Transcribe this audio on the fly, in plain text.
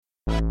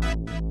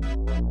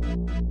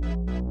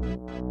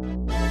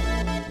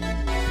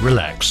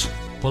Relax,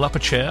 pull up a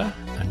chair,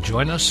 and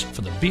join us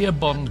for the Be a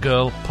Bond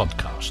Girl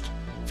podcast,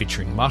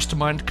 featuring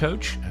mastermind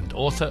coach and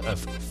author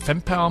of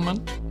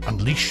Fempowerment,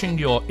 Unleashing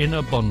Your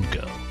Inner Bond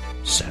Girl,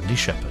 Sandy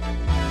Shepard.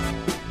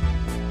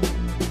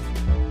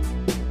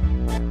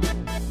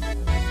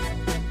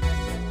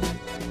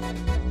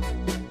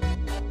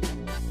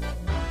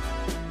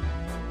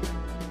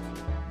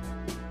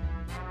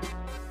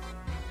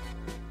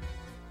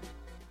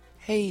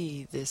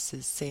 Hey, this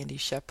is Sandy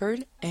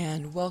Shepard,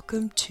 and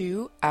welcome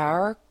to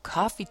our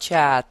Coffee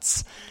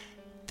Chats.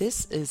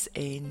 This is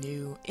a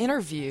new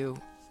interview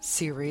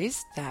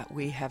series that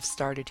we have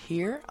started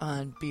here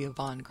on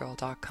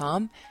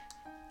beabondgirl.com,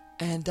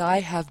 and I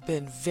have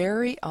been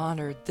very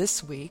honored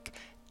this week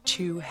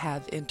to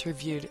have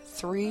interviewed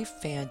three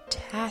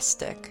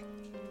fantastic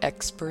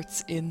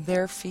experts in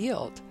their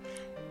field.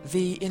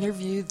 The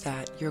interview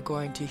that you're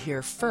going to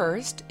hear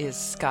first is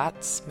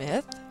Scott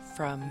Smith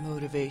from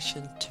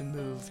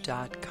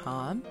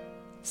motivationtomove.com.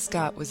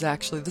 Scott was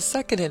actually the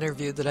second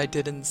interview that I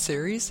did in the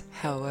series.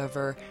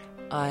 However,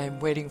 I'm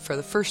waiting for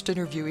the first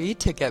interviewee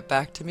to get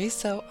back to me,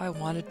 so I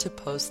wanted to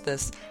post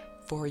this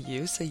for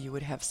you so you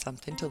would have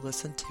something to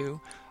listen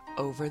to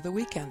over the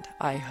weekend.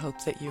 I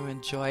hope that you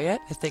enjoy it.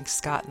 I think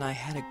Scott and I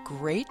had a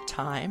great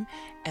time,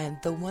 and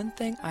the one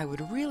thing I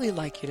would really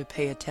like you to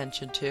pay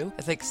attention to,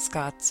 I think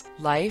Scott's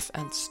life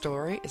and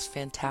story is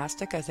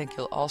fantastic. I think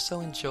you'll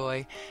also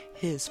enjoy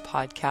his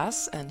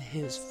podcasts and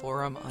his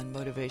forum on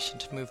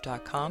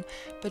motivationtomove.com,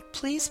 but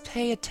please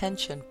pay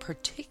attention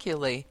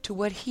particularly to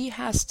what he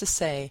has to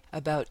say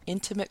about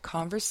intimate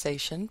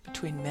conversation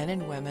between men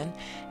and women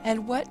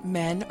and what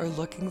men are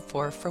looking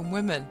for from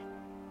women.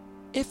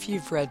 If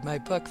you've read my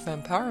book,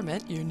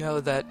 Fempowerment, you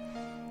know that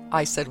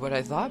I said what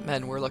I thought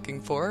men were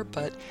looking for,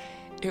 but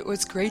it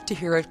was great to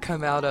hear it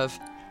come out of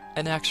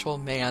an actual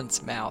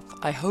man's mouth.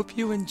 I hope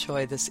you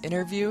enjoy this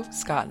interview.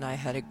 Scott and I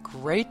had a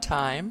great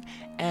time,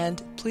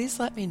 and please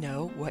let me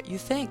know what you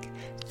think.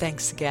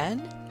 Thanks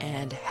again,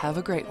 and have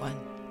a great one.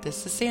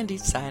 This is Sandy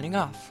signing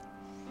off.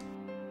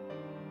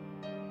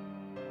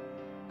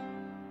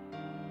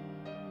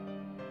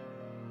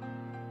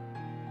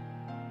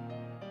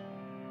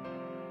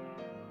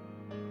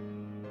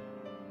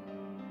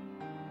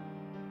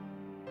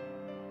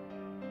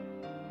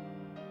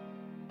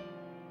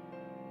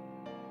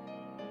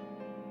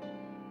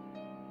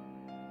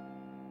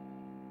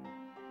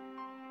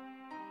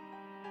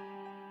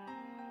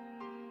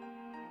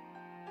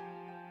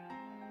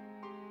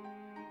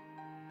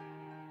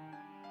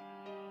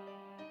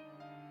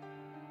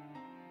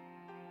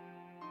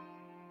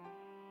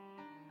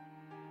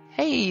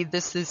 Hey,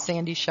 this is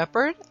Sandy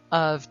Shepard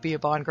of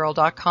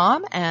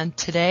beabondgirl.com, and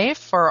today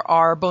for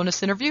our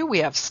bonus interview we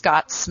have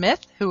Scott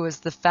Smith, who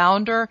is the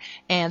founder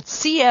and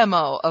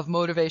CMO of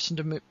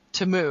Motivation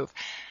to Move.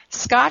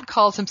 Scott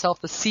calls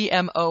himself the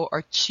CMO,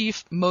 or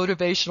Chief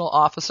Motivational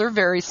Officer,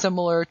 very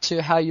similar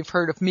to how you've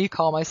heard of me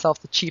call myself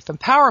the Chief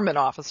Empowerment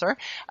Officer.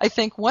 I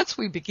think once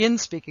we begin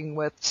speaking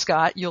with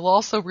Scott, you'll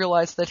also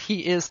realize that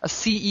he is a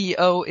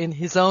CEO in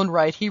his own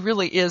right. He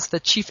really is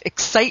the Chief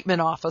Excitement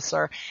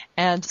Officer.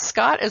 And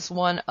Scott is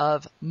one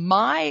of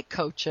my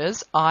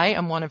coaches. I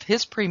am one of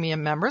his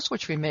premium members,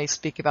 which we may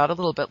speak about a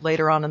little bit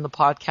later on in the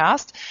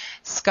podcast.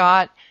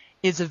 Scott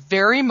is a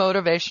very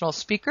motivational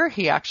speaker.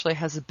 He actually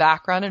has a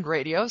background in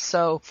radio,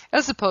 so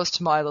as opposed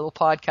to my little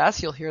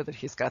podcast, you'll hear that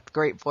he's got the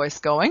great voice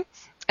going.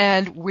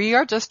 And we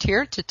are just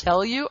here to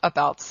tell you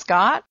about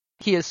Scott.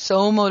 He is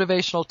so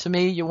motivational to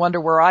me. You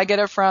wonder where I get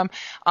it from.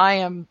 I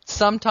am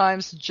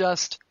sometimes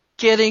just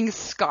getting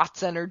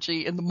Scott's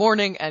energy in the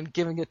morning and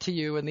giving it to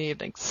you in the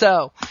evening.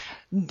 So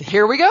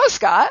here we go,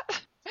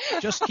 Scott.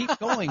 Just keep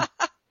going.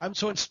 I'm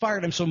so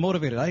inspired. I'm so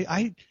motivated.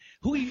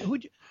 Who are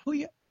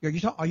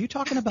you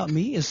talking about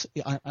me?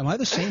 Am I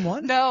the same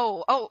one?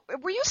 No. Oh,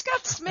 were you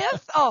Scott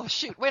Smith? Oh,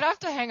 shoot. Wait, I have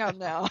to hang on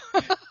now.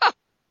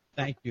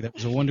 Thank you. That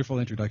was a wonderful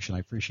introduction. I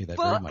appreciate that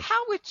very much.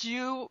 How would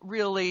you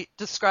really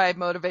describe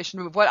Motivation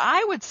to Move? What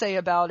I would say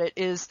about it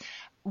is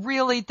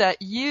really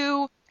that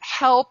you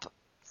help,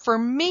 for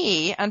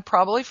me and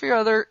probably for your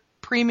other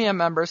premium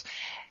members,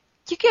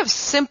 you give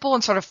simple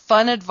and sort of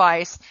fun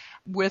advice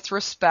with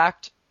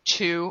respect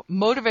to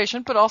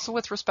motivation, but also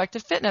with respect to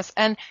fitness.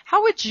 And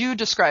how would you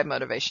describe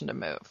Motivation to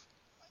Move?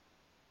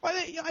 Well,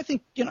 I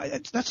think,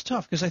 that's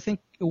tough, because I think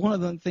one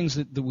of the things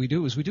that we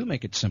do is we do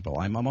make it simple.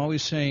 I'm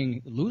always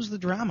saying, lose the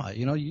drama.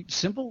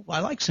 Simple. I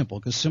like simple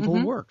because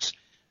simple works.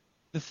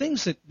 The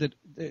things that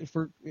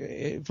for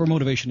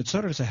motivation, it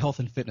started as a health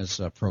and fitness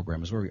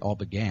program, is where we all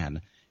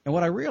began. And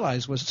what I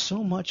realized was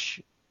so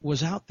much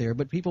was out there,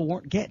 but people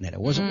weren't getting it.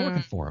 It wasn't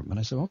working for them. And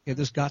I said, okay,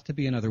 there's got to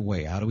be another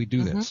way. How do we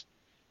do this?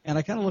 And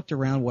I kind of looked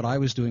around what I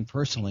was doing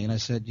personally, and I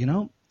said,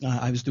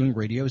 I was doing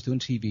radio, I was doing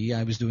TV,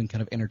 I was doing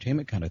kind of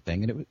entertainment kind of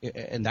thing,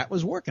 and that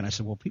was working. I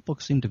said, well, people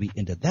seem to be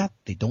into that.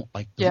 They don't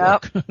like the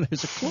work.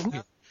 There's a quote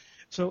here.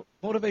 So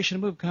Motivation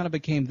to Move kind of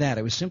became that.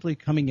 It was simply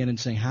coming in and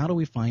saying, how do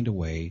we find a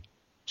way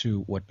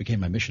to what became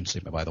my mission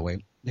statement, by the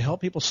way, to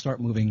help people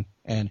start moving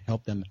and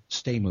help them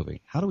stay moving?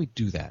 How do we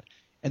do that?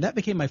 And that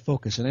became my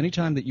focus. And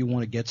anytime that you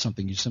want to get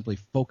something, you simply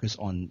focus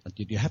on,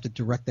 you have to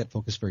direct that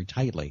focus very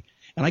tightly.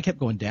 And I kept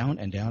going down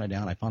and down and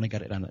down. I finally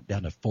got it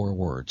down to 4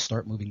 words.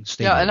 Start moving,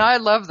 stay moving. Yeah, and I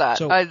love that.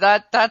 So,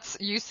 that's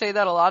you say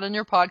that a lot in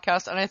your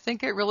podcast, and I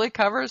think it really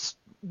covers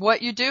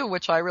what you do,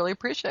 which I really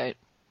appreciate.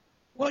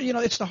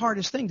 well, it's the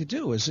hardest thing to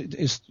do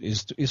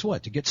is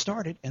what? To get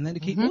started and then to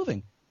keep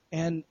moving.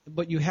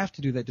 But you have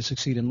to do that to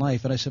succeed in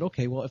life. And I said,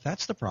 okay, well, if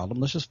that's the problem,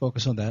 let's just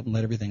focus on that and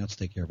let everything else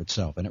take care of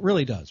itself. And it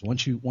really does.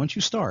 Once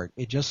you start,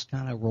 it just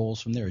kind of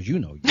rolls from there, as you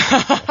know.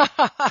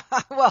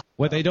 Well,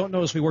 what they don't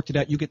know is we worked it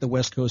out. You get the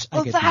West Coast, I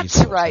get the that's East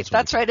Coast. right.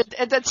 That's right.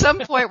 At some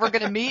point, we're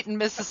going to meet in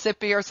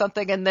Mississippi or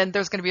something, and then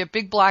there's going to be a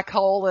big black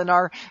hole, and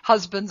our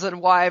husbands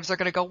and wives are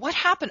going to go, what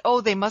happened?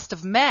 Oh, they must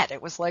have met.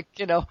 It was like,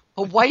 a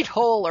white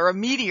hole or a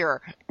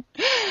meteor.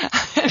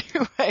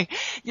 Anyway,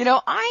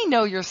 I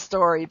know your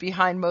story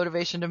behind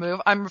Motivation to Move.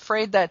 I'm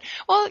afraid that,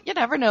 well, you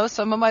never know.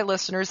 Some of my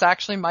listeners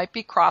actually might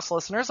be cross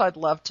listeners. I'd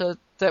love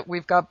that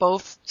we've got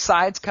both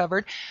sides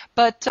covered.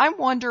 But I'm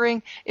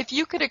wondering if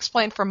you could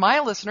explain for my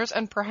listeners,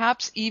 and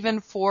perhaps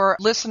even for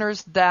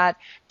listeners that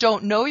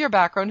don't know your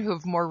background, who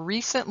have more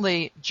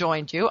recently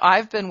joined you.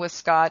 I've been with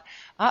Scott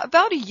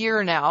about a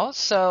year now,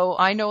 so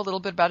I know a little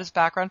bit about his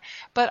background.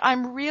 But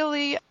I'm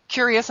really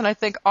curious, and I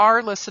think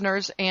our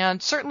listeners,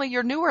 and certainly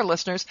your newer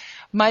listeners,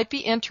 might be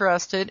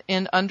interested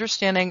in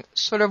understanding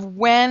sort of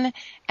when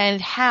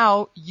and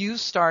how you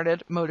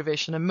started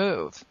Motivation to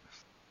Move.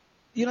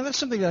 That's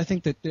something that I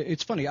think that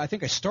it's funny. I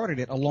think I started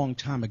it a long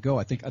time ago.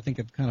 I think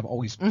I've kind of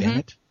always been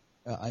it.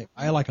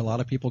 I like a lot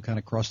of people kind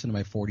of crossed into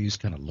my 40s,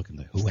 kind of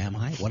looking, who am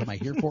I? What am I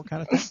here for?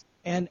 Kind of thing.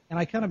 And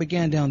I kind of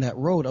began down that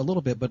road a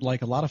little bit, but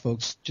like a lot of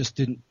folks, just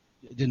didn't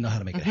know how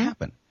to make it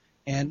happen.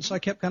 And so I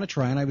kept kind of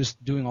trying. I was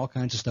doing all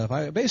kinds of stuff.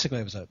 I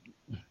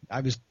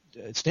was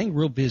staying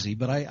real busy,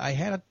 but I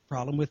had a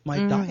problem with my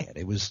diet.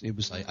 It was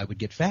I would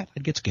get fat,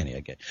 I'd get skinny,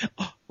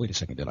 wait a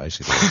second, did I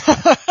see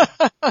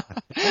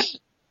that?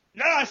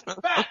 No, I'm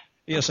fat.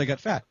 Yes, I got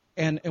fat.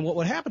 And what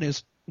would happen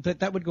is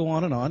that would go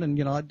on,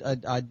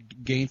 and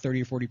I'd gain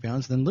 30 or 40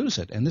 pounds, then lose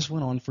it. And this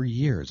went on for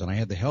years, and I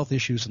had the health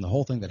issues and the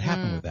whole thing that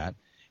happened with that.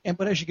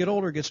 But as you get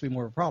older, it gets to be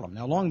more of a problem.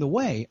 Now, along the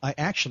way, I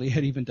actually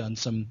had even done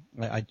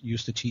I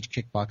used to teach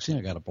kickboxing.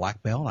 I got a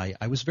black belt.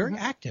 I was very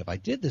active. I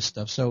did this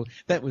stuff, so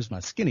that was my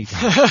skinny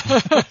time.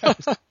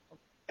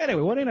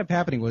 Anyway, what ended up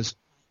happening was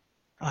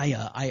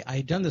I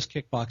had done this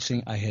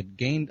kickboxing. I had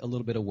gained a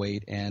little bit of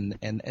weight, and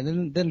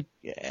then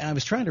I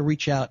was trying to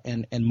reach out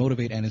and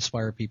motivate and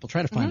inspire people,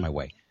 trying to find my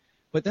way.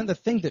 But then the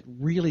thing that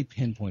really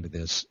pinpointed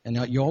this, and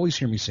now you always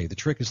hear me say, the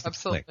trick is the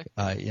click,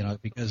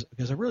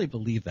 because I really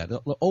believe that.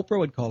 Oprah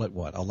would call it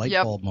what? A light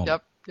bulb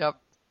moment. Yep.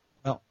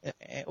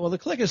 Well, the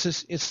click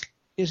is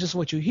just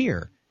what you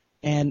hear.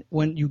 And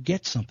when you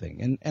get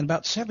something, and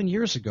about 7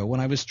 years ago,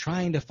 when I was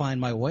trying to find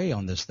my way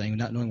on this thing,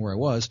 not knowing where I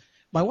was,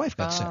 my wife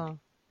got sick.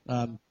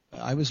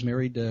 I was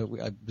married.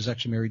 I was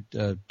actually married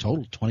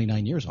total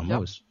 29 years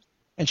almost,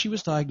 and she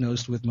was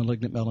diagnosed with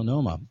malignant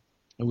melanoma,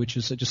 which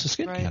is just a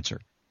skin cancer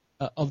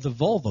of the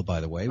vulva, by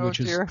the way,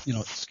 which is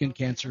skin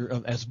cancer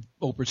of, as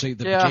Oprah say,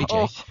 the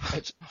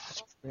JJ.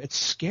 It's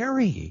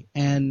scary,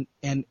 and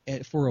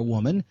for a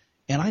woman,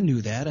 and I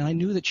knew that, and I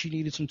knew that she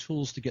needed some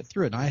tools to get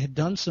through it. And I had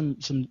done some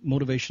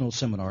motivational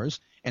seminars,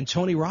 and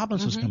Tony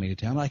Robbins was coming to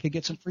town. And I could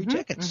get some free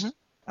tickets,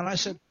 and I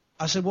said,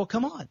 well,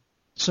 come on.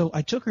 So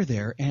I took her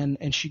there,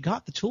 and she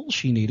got the tools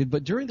she needed.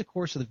 But during the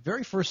course of the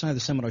very first night of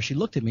the seminar, she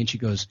looked at me and she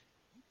goes,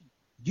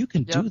 "You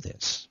can do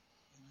this."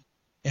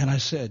 And I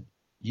said,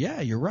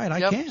 "Yeah, you're right.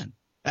 I can."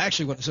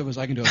 Actually, what I said was,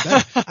 "I can do it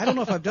better." I don't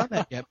know if I've done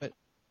that yet, but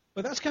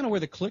that's kind of where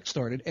the click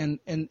started.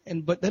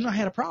 But then I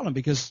had a problem,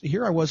 because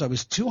here I was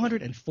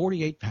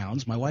 248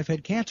 pounds. My wife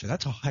had cancer.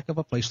 That's a heck of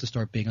a place to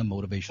start being a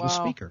motivational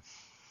speaker.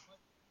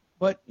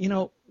 But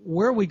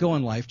where we go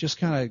in life just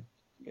kind of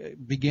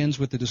begins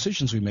with the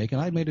decisions we make, and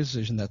I made a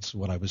decision that's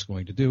what I was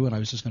going to do, and I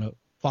was just going to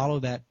follow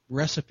that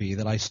recipe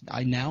that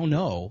I now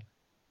know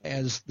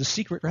as the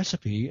secret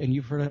recipe, and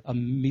you've heard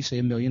me say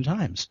a million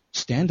times.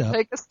 Stand up,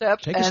 take a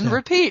step, and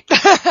repeat.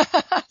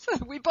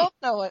 We both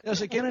know it.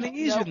 Does it get any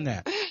easier than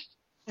that?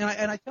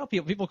 And I tell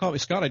people call me,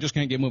 "Scott, I just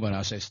can't get moving."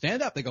 I say,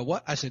 "Stand up." They go,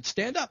 "What?" I said,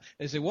 "Stand up."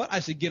 They say, "What?" I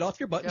said, "Get off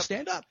your butt and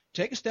stand up.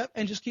 Take a step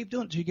and just keep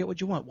doing it until you get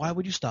what you want. Why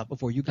would you stop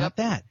before you got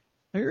that?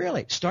 I mean,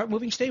 really, start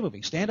moving, stay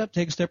moving. Stand up,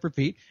 take a step,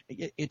 repeat.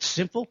 It's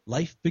simple.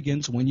 Life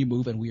begins when you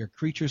move, and we are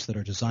creatures that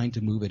are designed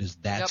to move. It is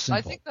that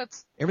simple. I think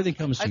everything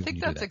comes to you. I think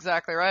that's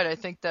exactly right. I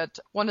think that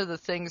one of the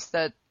things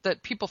that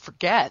people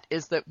forget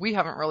is that we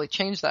haven't really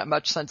changed that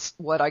much since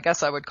what I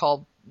guess I would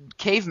call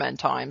caveman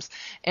times.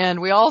 And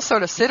we all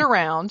sort of sit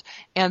around,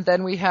 and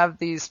then we have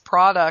these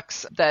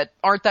products that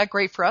aren't that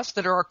great for us,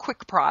 that are our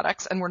quick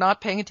products, and we're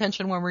not paying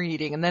attention when we're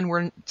eating, and then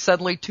we're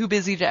suddenly too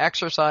busy to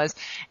exercise.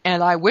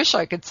 And I wish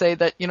I could say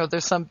that,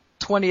 there's some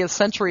 20th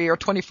century or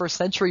 21st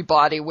century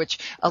body, which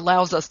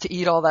allows us to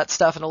eat all that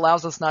stuff and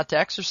allows us not to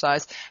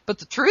exercise. But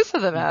the truth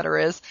of the matter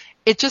is,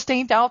 it just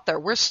ain't out there.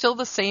 We're still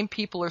the same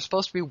people who are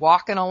supposed to be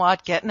walking a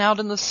lot, getting out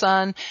in the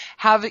sun,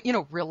 having,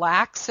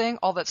 relaxing,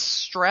 all that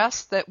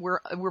stress that we're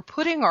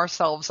putting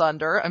ourselves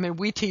under. I mean,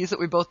 we tease that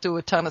we both do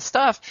a ton of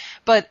stuff,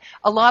 but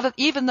a lot of,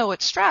 even though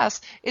it's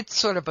stress, it's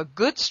sort of a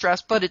good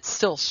stress, but it's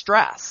still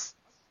stress.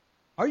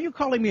 Are you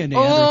calling me a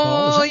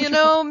Neanderthal?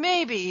 Oh,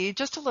 maybe,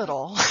 just a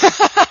little.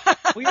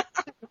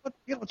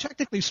 Well,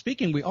 technically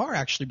speaking, we are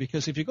actually,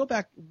 because if you go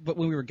back, but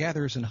when we were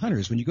gatherers and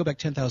hunters, when you go back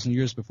 10,000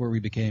 years before we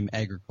became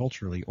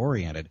agriculturally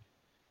oriented,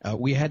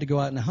 we had to go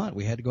out and hunt.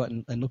 We had to go out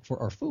and look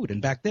for our food.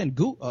 And back then,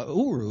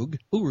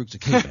 Urug's a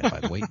caveman, by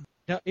the way.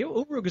 Now,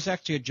 Urug is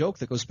actually a joke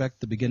that goes back to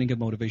the beginning of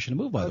Motivation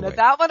to Move, by the way.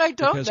 That one I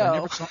don't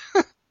know.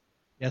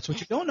 That's what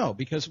you don't know,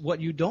 because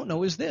what you don't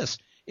know is this,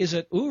 is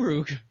that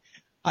Urug,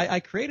 I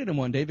created him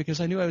one day because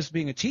I knew I was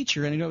being a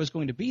teacher and I knew I was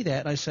going to be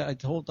that. And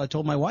I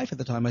told my wife at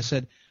the time, I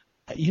said,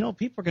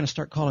 people are going to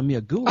start calling me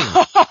a guru.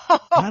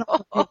 I don't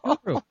want to be a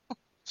guru.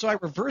 So I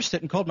reversed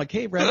it and called my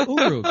cave rat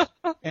Urug.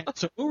 And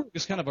so Urug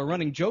is kind of a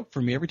running joke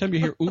for me. Every time you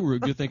hear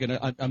Urug, you're thinking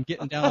I'm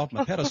getting down off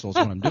my pedestals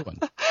when I'm doing.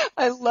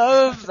 I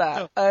love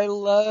that. I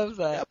love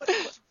that.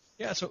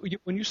 Yeah, so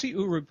when you see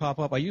Urug pop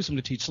up, I use him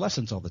to teach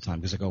lessons all the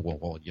time because I go,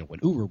 well, when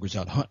Urug was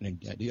out hunting,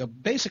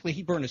 basically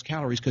he burned his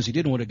calories because he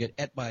didn't want to get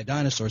ate by a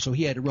dinosaur, so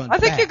he had to run. I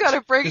think you got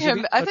to bring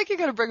him. I think you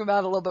got to bring him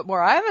out a little bit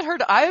more.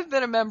 I've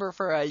been a member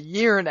for a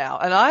year now,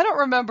 and I don't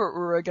remember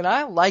Urug, and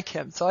I like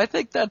him, so I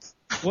think that's.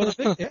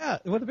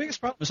 The biggest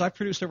problem is I've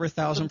produced over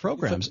 1,000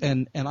 programs,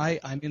 and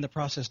I'm in the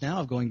process now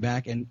of going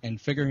back and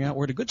figuring out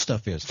where the good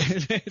stuff is.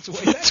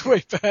 It's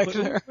way back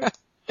there.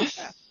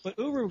 But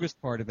Urug was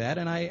part of that,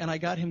 and I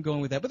got him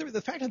going with that. But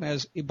the fact of the matter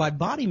is, by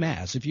body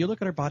mass, if you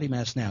look at our body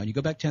mass now, and you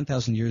go back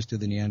 10,000 years to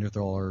the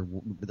Neanderthal, or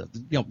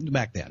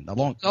back then, a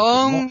long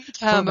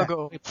time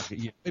ago,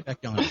 way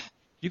back down.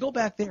 You go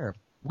back there,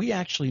 we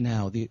actually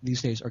now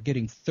these days are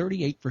getting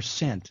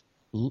 38%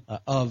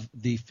 of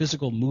the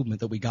physical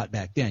movement that we got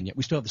back then. Yet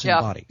we still have the same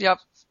body. Yep.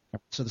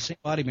 So the same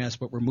body mass,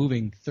 but we're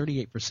moving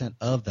 38%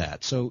 of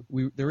that. So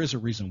there is a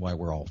reason why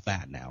we're all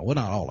fat now. Well,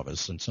 not all of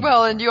us.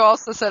 And you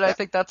also said, I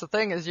think that's the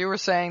thing, is you were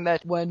saying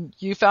that when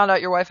you found out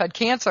your wife had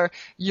cancer,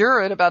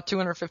 you're at about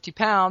 250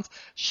 pounds.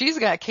 She's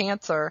got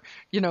cancer.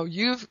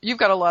 You've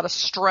got a lot of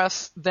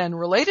stress then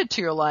related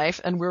to your life.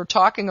 And we were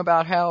talking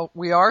about how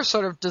we are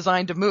sort of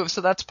designed to move.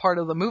 So that's part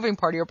of the moving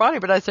part of your body.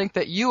 But I think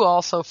that you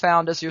also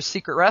found as your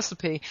secret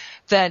recipe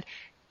that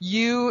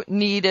you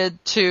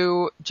needed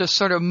to just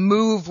sort of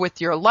move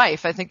with your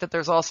life. I think that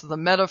there's also the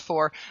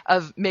metaphor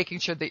of making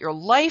sure that your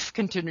life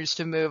continues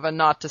to move and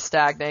not to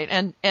stagnate.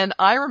 And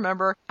I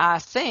remember, I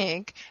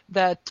think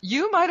that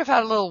you might have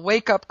had a little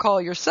wake-up call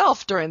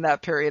yourself during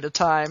that period of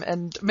time.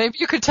 And maybe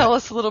you could tell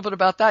us a little bit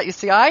about that. You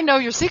see, I know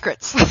your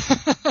secrets.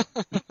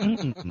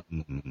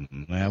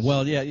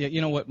 Well, yeah,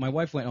 you know what? My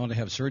wife went on to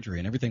have surgery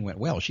and everything went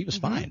well. She was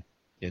fine.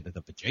 The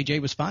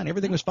JJ was fine.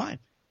 Everything was fine.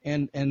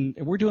 And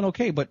we're doing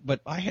okay, but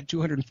I had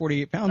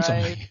 248 pounds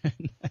on me.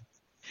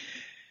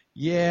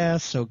 Yeah,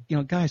 so,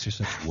 guys are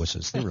such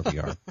wusses. They really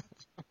are.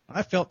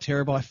 I felt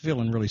terrible. I'm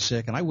feeling really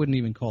sick, and I wouldn't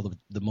even call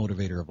the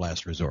motivator of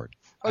last resort.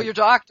 Your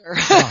doctor.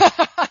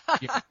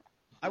 Yeah,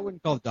 I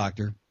wouldn't call the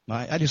doctor.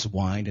 I just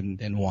whined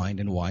and whined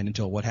and whined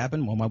until what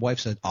happened? Well, my wife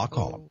said, I'll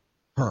call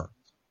her.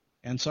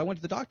 And so I went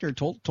to the doctor and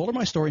told her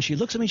my story, and she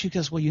looks at me and she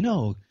goes, well,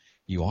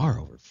 you are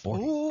over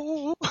 40.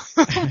 Oh,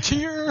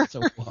 dear.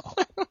 So, well.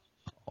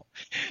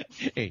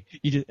 Hey,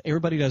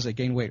 everybody does that,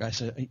 gain weight. I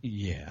said,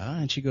 yeah.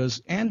 And she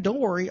goes, and don't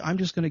worry, I'm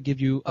just going to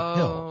give you a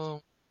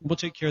pill. We'll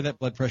take care of that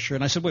blood pressure.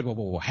 And I said, wait,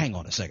 hang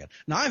on a second.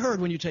 Now, I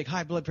heard when you take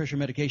high blood pressure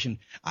medication,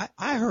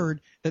 I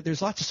heard that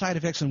there's lots of side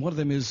effects, and one of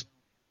them is,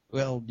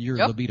 your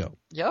libido.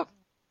 Yep.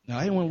 Now,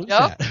 I didn't want to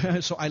lose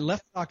that. So I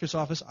left the doctor's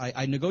office.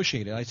 I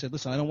negotiated. I said,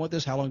 listen, I don't want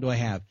this. How long do I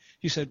have?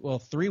 She said, well,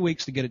 3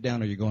 weeks to get it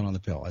down or you're going on the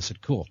pill. I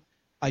said, cool.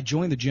 I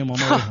joined the gym on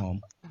my way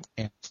home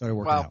and started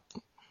working out.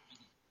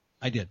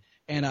 I did.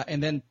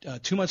 And then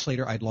 2 months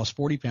later, I'd lost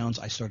 40 pounds.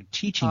 I started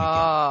teaching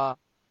again.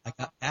 I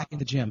got back in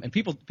the gym, and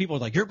people were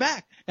like, "You're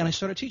back!" And I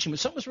started teaching. But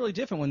something was really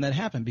different when that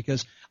happened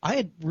because I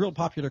had real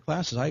popular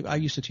classes. I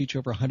used to teach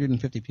over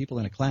 150 people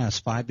in a class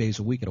 5 days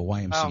a week at a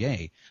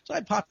YMCA. So I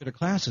had popular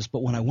classes.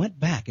 But when I went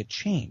back, it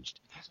changed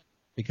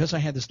because I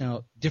had this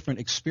now different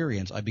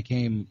experience. I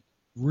became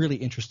really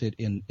interested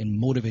in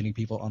motivating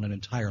people on an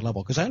entire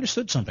level because I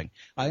understood something.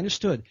 I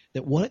understood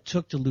that what it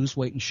took to lose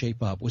weight and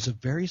shape up was the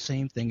very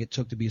same thing it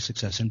took to be a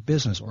success in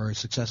business or a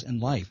success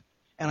in life.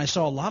 And I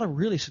saw a lot of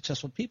really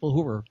successful people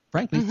who were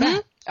frankly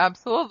fat.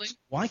 Absolutely.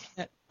 Why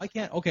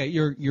can't okay,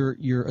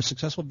 you're a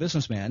successful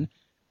businessman.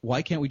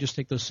 Why can't we just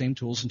take those same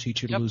tools and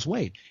teach you to lose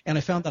weight? And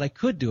I found that I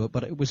could do it,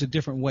 but it was a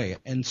different way.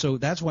 And so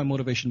that's why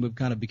Motivation Move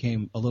kind of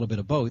became a little bit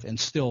of both and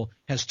still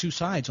has two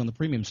sides on the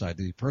premium side,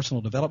 the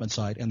personal development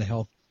side and the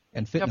health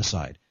and fitness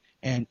side.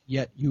 And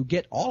yet you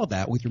get all of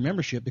that with your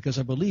membership because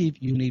I believe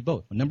you need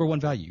both. Number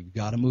one value, you've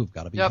got to move,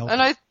 got to be healthy.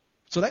 And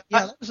So that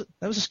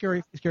was a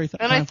scary thing.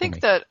 And I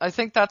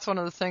think that's one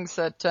of the things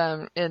that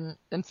in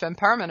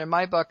Fempowerment, in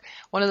my book,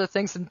 one of the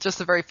things in just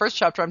the very first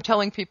chapter, I'm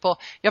telling people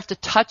you have to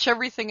touch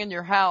everything in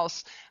your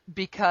house,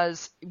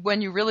 because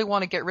when you really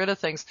want to get rid of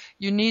things,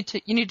 you need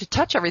to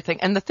touch everything.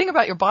 And the thing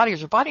about your body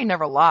is your body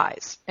never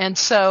lies. And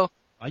so,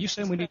 are you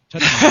saying we need to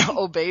touch?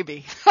 Oh,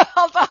 baby,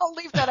 I'll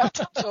leave that up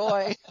to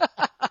Joy.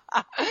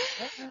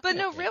 But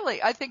no,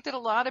 really, I think that a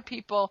lot of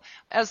people,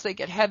 as they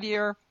get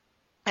heavier,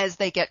 as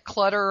they get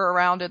clutter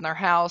around in their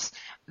house,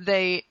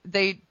 they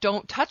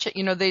don't touch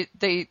it.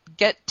 They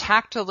get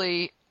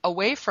tactily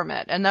away from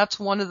it. And that's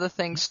one of the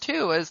things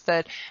too, is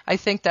that I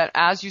think that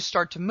as you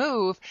start to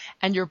move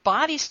and your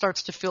body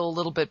starts to feel a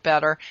little bit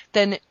better,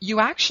 then you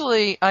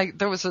actually,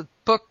 there was a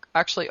book,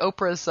 actually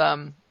Oprah's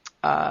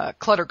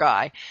clutter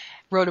guy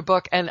wrote a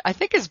book, and I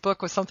think his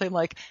book was something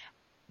like,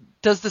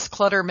 does this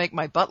clutter make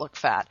my butt look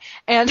fat?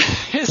 And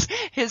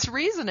his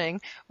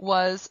reasoning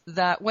was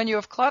that when you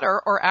have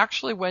clutter, or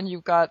actually when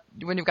you've got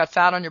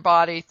fat on your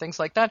body, things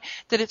like that,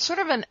 that it's sort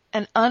of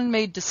an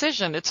unmade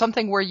decision. It's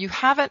something where you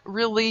haven't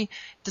really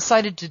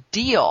decided to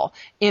deal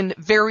in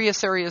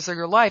various areas of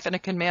your life, and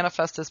it can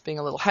manifest as being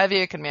a little heavy.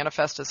 It can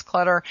manifest as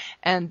clutter.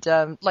 And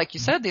like you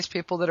said, these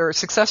people that are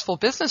successful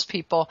business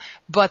people,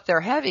 but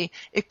they're heavy,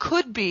 it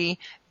could be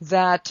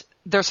that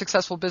they're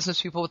successful business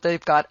people, but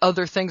they've got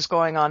other things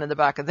going on in the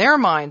back of their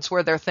minds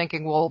where they're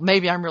thinking, well,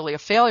 maybe I'm really a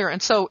failure.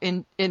 And so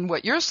in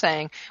what you're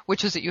saying,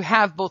 which is that you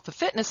have both the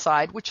fitness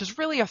side, which is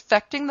really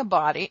affecting the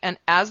body, and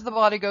as the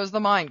body goes, the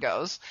mind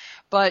goes,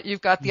 but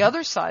you've got the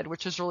other side,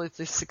 which is really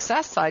the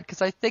success side.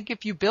 Because I think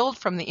if you build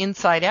from the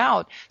inside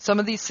out, some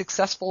of these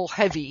successful,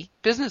 heavy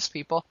business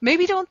people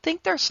maybe don't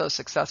think they're so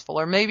successful,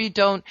 or maybe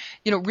don't,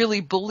 really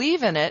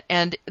believe in it.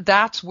 And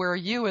that's where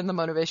you, in the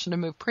Motivation to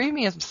Move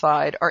Premium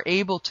side, are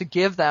able to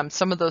give them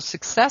some of those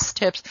success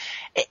tips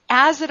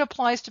as it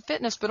applies to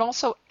fitness, but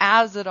also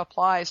as it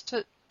applies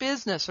to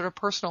business or to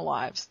personal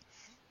lives.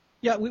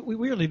 Yeah, we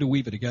really do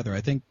weave it together.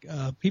 I think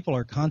people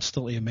are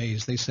constantly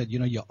amazed. They said,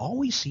 you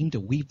always seem to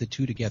weave the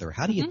two together.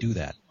 How do you do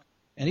that?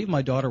 And even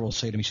my daughter will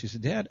say to me, she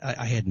said, Dad,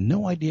 I had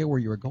no idea where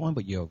you were going,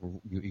 but you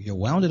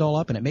wound it all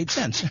up and it made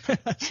sense.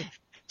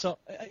 So,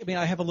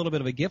 I have a little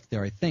bit of a gift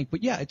there, I think.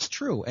 But, yeah, it's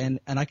true. And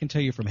I can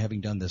tell you from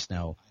having done this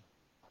now,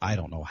 I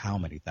don't know how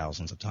many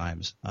thousands of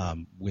times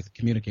with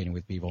communicating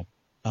with people,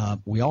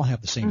 we all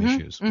have the same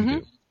issues. We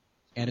do.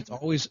 And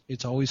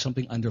it's always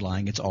something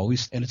underlying. It's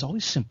always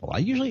simple. I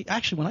usually,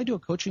 when I do a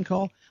coaching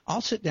call,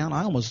 I'll sit down.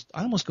 I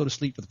almost go to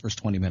sleep for the first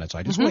 20 minutes.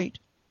 I just wait.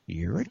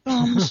 Here it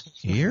comes.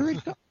 Here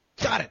it comes.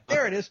 Got it.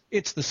 There it is.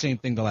 It's the same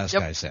thing the last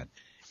guy said.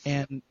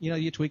 And,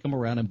 you tweak them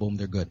around and boom,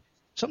 they're good.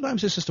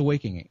 Sometimes it's just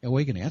awakening.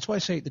 That's why I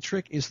say the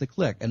trick is the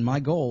click. And my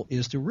goal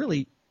is to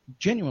really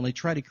genuinely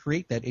try to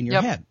create that in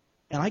your head.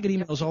 And I get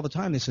emails all the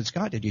time. They said,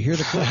 Scott, did you hear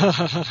the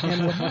click?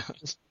 And what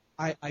happens,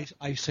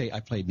 I say, I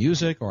play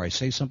music, or I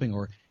say something,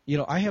 or,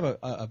 I have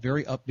a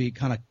very upbeat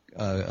kind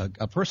of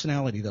a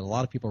personality that a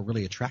lot of people are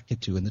really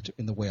attracted to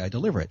in the way I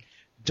deliver it.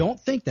 Don't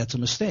think that's a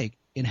mistake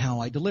in how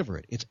I deliver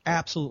it. It's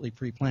absolutely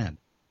pre-planned.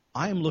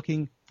 I am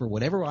looking for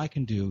whatever I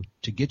can do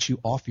to get you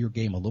off your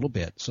game a little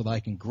bit, so that I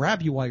can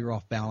grab you while you're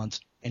off balance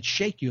and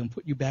shake you and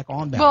put you back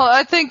on balance. Well,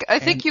 I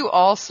think you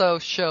also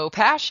show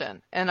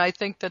passion, and I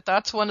think that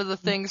that's one of the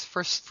things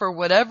for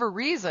whatever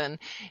reason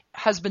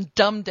has been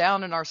dumbed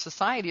down in our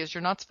society, is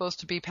you're not supposed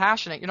to be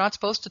passionate. You're not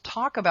supposed to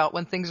talk about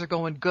when things are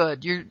going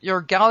good.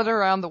 You're gathered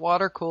around the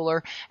water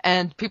cooler,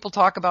 and people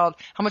talk about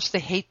how much they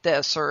hate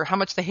this or how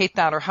much they hate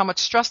that or how much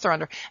stress they're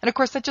under. And of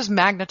course, that just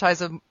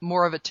magnetizes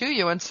more of it to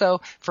you. And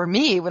so for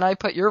me, when I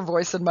put your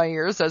voice in my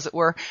ears, as it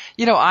were,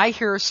 I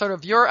hear sort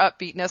of your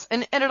upbeatness,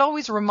 and it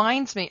always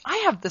reminds me, I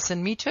have this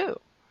in me too.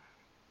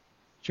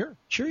 Sure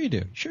you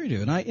do.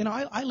 And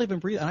I live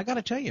and breathe. And I got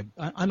to tell you,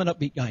 I'm an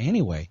upbeat guy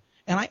anyway.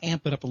 And I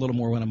amp it up a little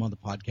more when I'm on the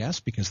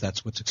podcast, because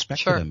that's what's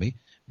expected of me.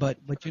 But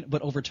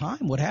over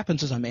time, what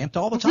happens is I'm amped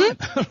all the time.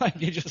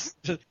 Like,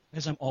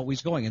 as I'm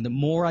always going. And the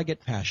more I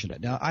get passionate.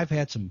 Now, I've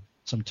had some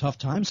tough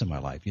times in my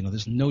life.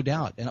 There's no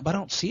doubt. But I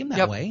don't see them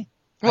that way.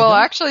 Well,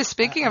 actually,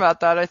 speaking about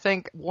that, I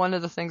think one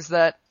of the things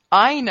that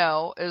I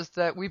know is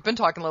that we've been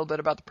talking a little bit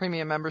about the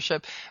premium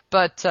membership,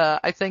 but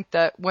I think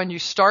that when you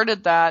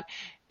started that,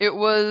 it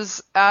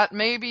was at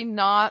maybe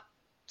not,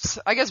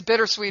 I guess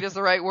bittersweet is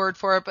the right word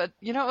for it, but,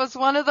 it was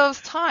one of those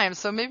times.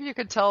 So maybe you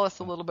could tell us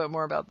a little bit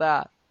more about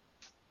that.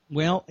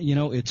 Well,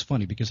 it's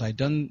funny because I'd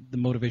done the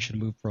Motivation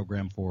to Move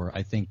program for,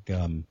 I think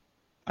a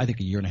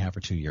year and a half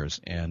or 2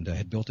 years, and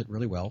had built it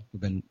really well.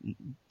 We've been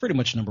pretty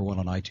much number one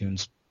on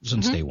iTunes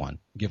since day one,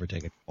 give or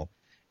take a couple.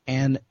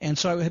 And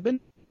so I had been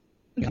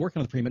working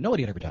on the premium.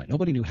 Nobody had ever done it.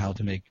 Nobody knew how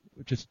to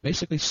just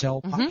basically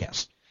sell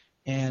podcasts.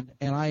 And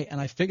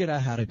I figured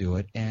out how to do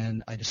it,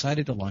 and I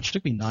decided to launch. It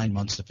took me 9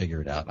 months to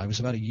figure it out. I was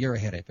about a year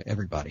ahead of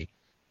everybody.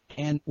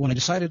 And when I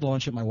decided to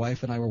launch it, my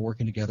wife and I were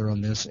working together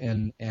on this,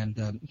 and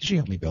she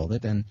helped me build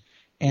it.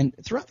 And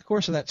throughout the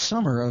course of that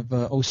summer of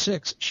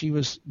 2006, she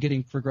was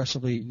getting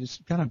progressively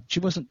she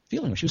wasn't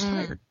feeling it. She was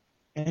tired,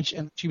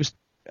 and she was.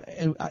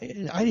 And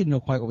I didn't know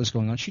quite what was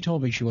going on. She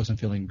told me she wasn't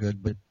feeling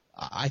good, but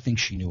I think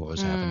she knew what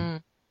was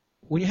happening.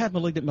 When you have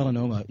malignant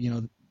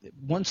melanoma,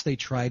 once they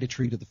try to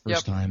treat it the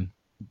first time,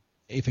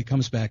 if it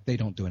comes back, they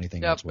don't do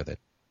anything else with it.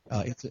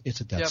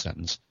 It's a death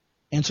sentence.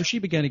 And so she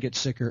began to get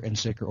sicker and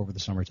sicker over the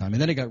summertime,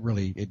 and then it got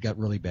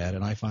really bad.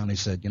 And I finally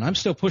said, I'm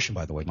still pushing,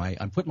 by the way.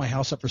 I'm putting my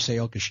house up for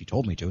sale because she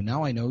told me to.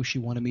 Now I know she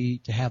wanted me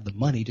to have the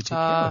money to take care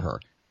of her,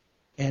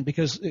 and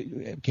because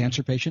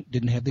cancer patient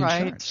didn't have the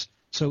insurance,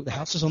 so the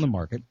house is on the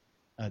market.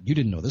 You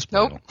didn't know this,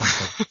 but I don't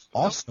think. But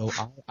also,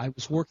 I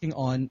was working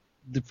on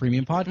the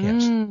premium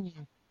podcast.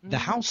 The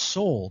house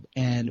sold,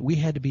 and we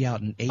had to be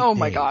out in 8 days. Oh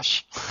my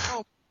gosh!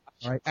 All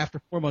right,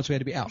 after 4 months, we had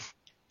to be out.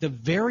 The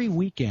very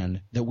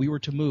weekend that we were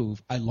to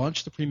move, I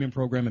launched the premium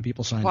program and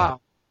people signed up.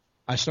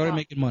 I started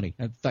making money.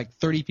 Like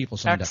 30 people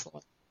signed up.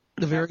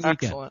 The very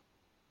weekend.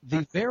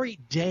 The very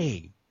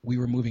day we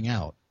were moving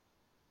out,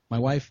 my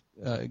wife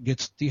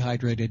gets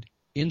dehydrated,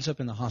 ends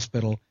up in the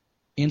hospital,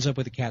 ends up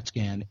with a CAT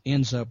scan,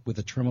 ends up with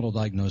a terminal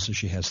diagnosis.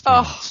 She has 3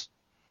 months.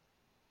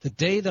 The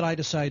day that I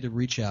decided to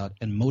reach out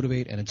and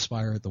motivate and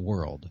inspire the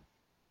world,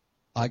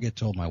 I get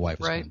told my wife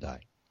is going to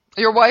die.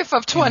 Your wife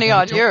of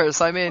 20-odd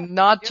years. I mean,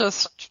 not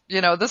just,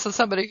 this is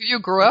somebody who you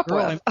grew up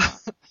with.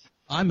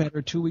 I met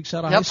her 2 weeks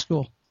out of high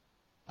school.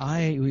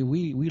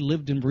 We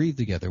lived and breathed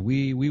together.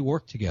 We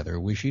worked together.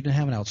 She didn't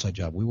have an outside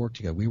job. We worked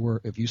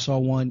together. If you saw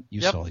one, you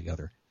saw the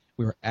other.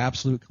 We were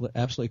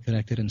absolutely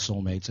connected and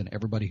soulmates, and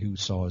everybody who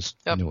saw us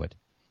knew it.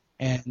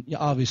 And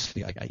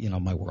obviously,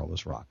 my world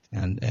was rocked,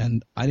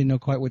 and I didn't know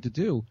quite what to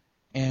do.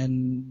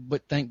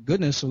 But thank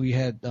goodness we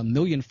had a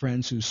million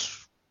friends who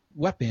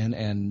swept in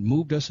and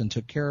moved us and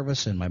took care of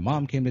us, and my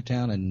mom came to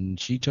town and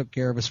she took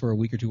care of us for a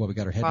week or two while we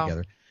got our head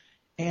together.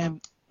 And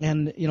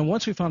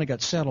once we finally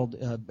got settled,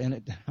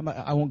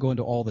 I won't go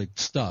into all the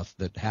stuff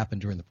that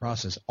happened during the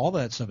process. All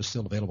that stuff is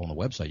still available on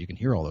the website. You can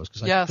hear all those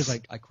because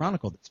I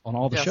chronicled it on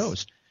all the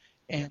shows.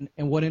 And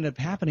what ended up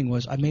happening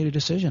was I made a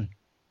decision.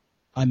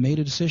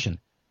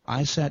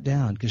 I sat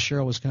down because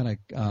Cheryl was kind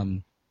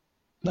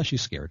of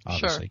she's scared,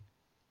 obviously.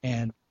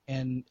 Sure.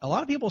 And a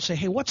lot of people say,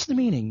 hey, what's the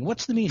meaning?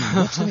 What's the meaning?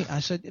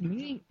 I said,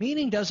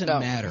 meaning doesn't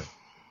matter.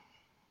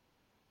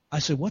 I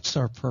said, what's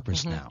our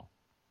purpose now?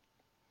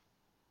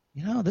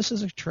 This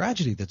is a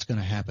tragedy that's going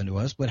to happen to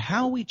us, but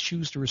how we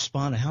choose to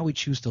respond and how we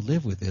choose to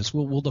live with this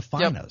will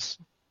define us.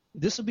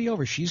 This will be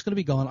over. She's going to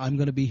be gone. I'm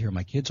going to be here.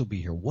 My kids will be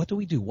here. What do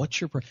we do?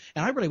 What's your purpose?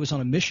 And I really was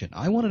on a mission.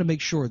 I wanted to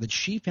make sure that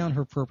she found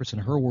her purpose in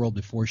her world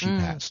before she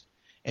passed.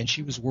 And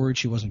she was worried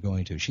she wasn't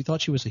going to. She thought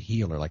she was a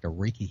healer, like a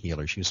Reiki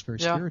healer. She was very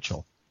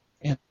spiritual.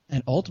 And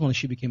ultimately,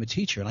 she became a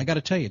teacher. And I got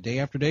to tell you, day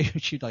after day,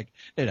 she'd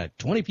they had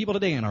 20 people a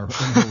day in her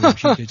room.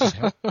 She could just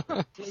have.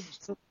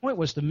 So the point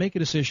was to make a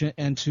decision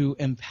and to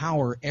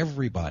empower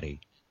everybody.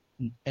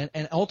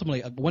 And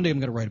ultimately, one day I'm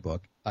going to write a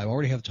book. I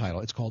already have the title.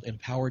 It's called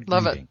Empowered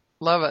Grieving.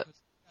 Love it.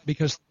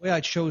 Because the way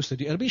I chose to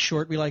do it'll be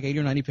short, be like 80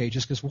 or 90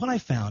 pages, because what I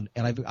found,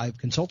 and I've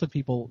consulted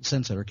people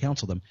since then or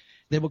counseled them,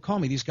 they will call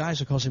me. These guys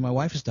will call and say, my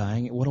wife is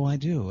dying. What do I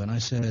do? And I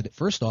said,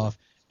 first off,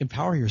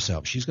 empower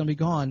yourself. She's going to be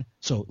gone,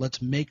 so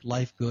let's make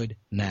life good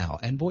now.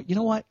 And boy, you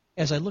know what?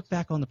 As I look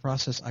back on the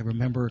process, I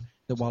remember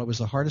that while it was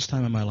the hardest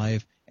time in my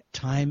life,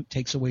 time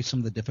takes away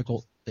some of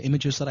the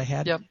images that I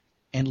had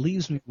and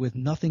leaves me with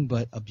nothing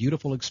but a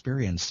beautiful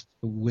experience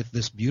with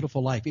this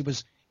beautiful life.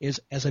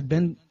 As I've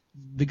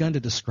begun to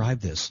describe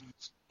this,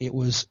 it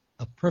was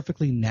a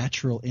perfectly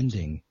natural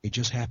ending. It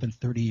just happened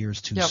 30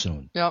 years too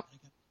soon. Yep.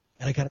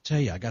 And I got to tell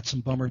you, I got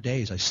some bummer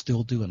days. I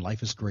still do, and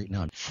life is great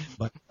now.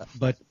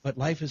 But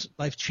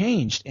life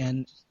changed,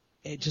 and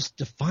it just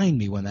defined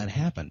me when that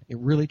happened. It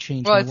really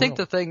changed. Well, my I think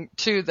world. the thing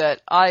too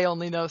that I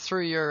only know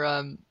through your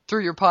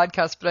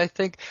podcast, but I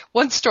think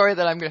one story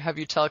that I'm going to have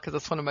you tell, because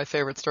it's one of my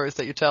favorite stories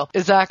that you tell,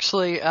 is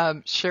actually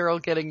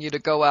Cheryl getting you to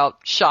go out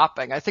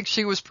shopping. I think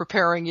she was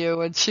preparing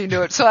you, and she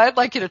knew it. So I'd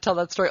like you to tell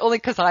that story, only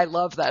because I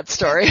love that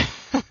story.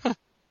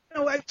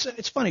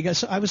 It's funny,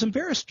 guys. I was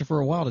embarrassed for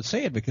a while to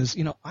say it because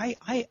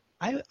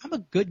I'm a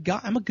good guy.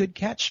 I'm a good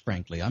catch,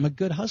 frankly. I'm a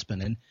good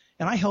husband, and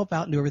I help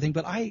out and do everything.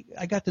 But I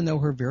got to know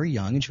her very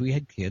young, and we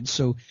had kids,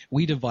 so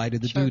we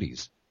divided the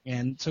duties.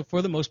 And so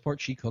for the most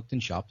part, she cooked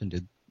and shopped and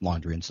did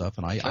laundry and stuff,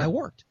 and I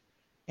worked.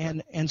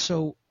 And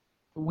so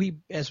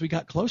as we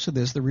got close to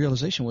this, the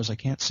realization was I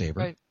can't save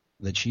her. Right.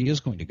 That she is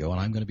going to go, and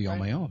I'm going to be on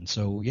my own.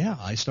 So,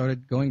 I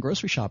started going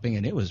grocery shopping,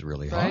 and it was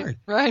really hard.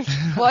 Right.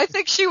 Well, I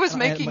think she was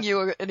making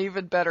you an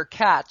even better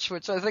catch,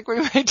 which I think we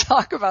may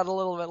talk about a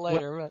little bit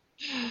later. But.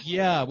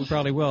 Yeah, we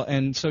probably will.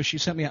 And so she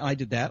sent me. I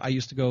did that. We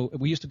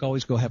used to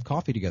always go have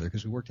coffee together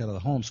because we worked out of the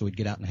home, so we'd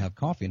get out and have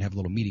coffee and have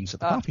little meetings at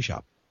the coffee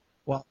shop.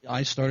 Well,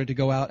 I started to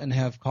go out and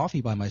have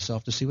coffee by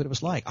myself to see what it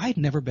was like. I'd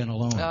never been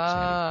alone,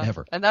 Sandy,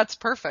 never. And that's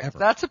perfect. Ever.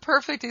 That's a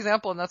perfect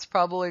example, and that's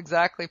probably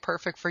exactly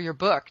perfect for your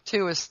book,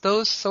 too, is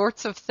those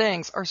sorts of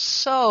things are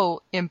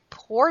so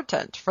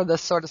important for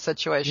this sort of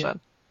situation.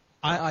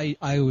 Yeah.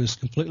 I was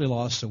completely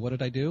lost, so what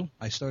did I do?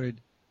 I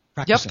started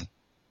practicing.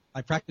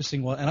 I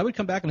practicing well, and I would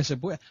come back and I said,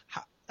 boy,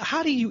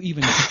 how do you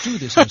even do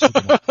this? I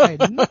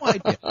had no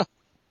idea.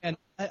 And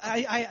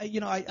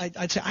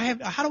I'd say,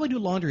 how do I do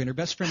laundry? And her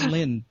best friend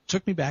Lynn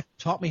took me back,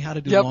 taught me how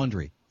to do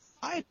laundry.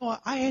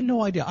 I had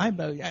no idea.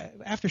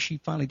 After she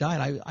finally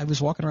died, I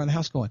was walking around the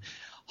house going,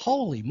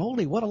 holy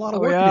moly, what a lot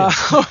of work it is.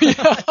 Oh,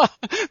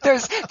 yeah.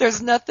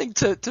 There's nothing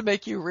to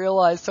make you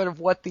realize sort of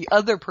what the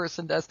other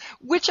person does,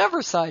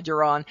 whichever side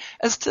you're on,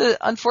 as to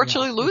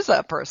unfortunately lose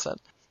that person.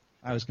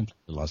 I was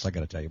completely lost, I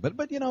got to tell you.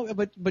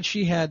 But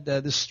she had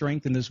this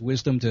strength and this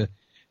wisdom to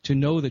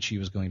know that she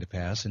was going to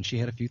pass, and she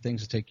had a few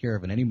things to take care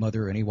of. And any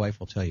mother or any wife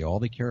will tell you all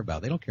they care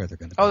about. They don't care if they're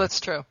going to die. Oh, that's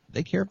true.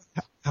 They care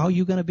how are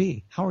you going to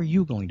be? How are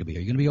you going to be? Are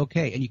you going to be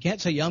okay? And you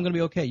can't say, yeah, I'm going to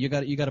be okay. You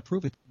got to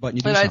prove it, but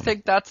you do something. I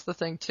think that's the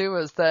thing too,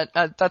 is that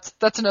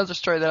that's another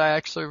story that I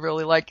actually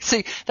really like.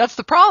 See, that's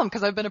the problem,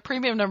 because I've been a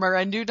premium number.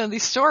 I knew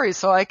these stories,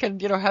 so I can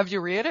have you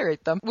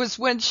reiterate them. Was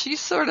when she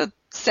sort of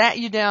sat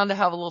you down to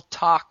have a little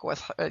talk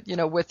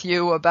with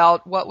you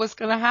about what was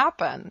going to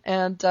happen,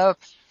 and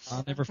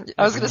I'll never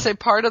I was going to say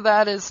part of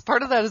that is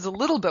a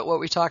little bit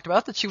what we talked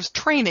about, that she was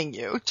training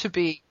you to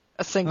be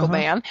a single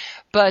man.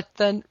 But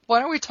then why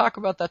don't we talk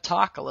about that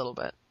talk a little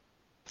bit?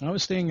 I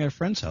was staying at a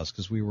friend's house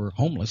because we were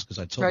homeless because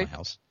I'd sold my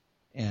house,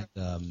 and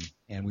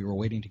we were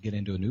waiting to get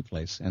into a new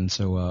place. And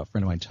so a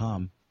friend of mine,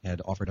 Tom,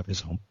 had offered up his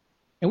home,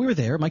 and we were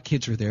there. My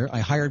kids were there. I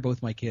hired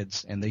both my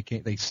kids, and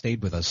they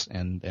stayed with us,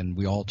 and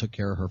we all took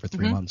care of her for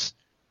 3 months.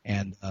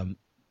 And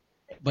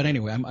but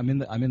anyway, I'm in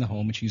the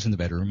home, and she's in the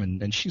bedroom,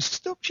 and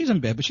she's in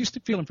bed, but she's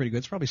still feeling pretty good.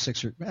 It's probably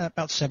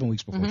about 7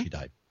 weeks before she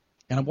died.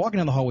 And I'm walking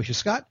down the hallway. She says,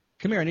 Scott,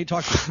 come here, I need to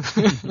talk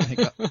to you. I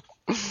go,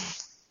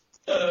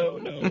 oh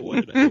no,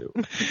 what did I do?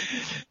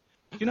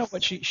 You know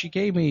what? She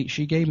gave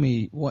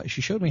me what?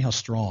 She showed me how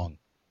strong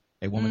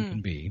a woman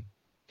can be,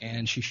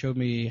 and she showed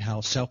me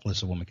how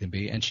selfless a woman can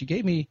be, and she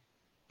gave me,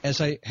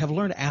 as I have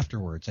learned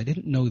afterwards, I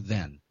didn't know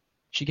then,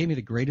 she gave me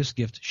the greatest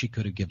gift she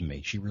could have given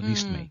me. She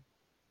released me.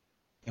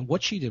 And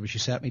what she did was she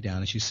sat me down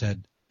and she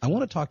said, I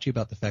want to talk to you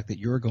about the fact that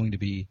you're going to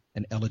be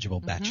an eligible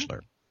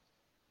bachelor.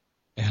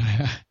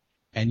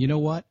 And you know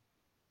what?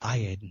 I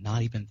had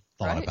not even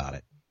thought about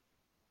it.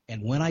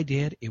 And when I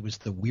did, it was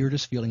the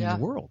weirdest feeling in the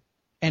world.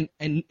 And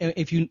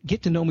if you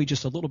get to know me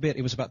just a little bit,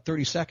 it was about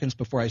 30 seconds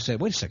before I said,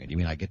 wait a second, you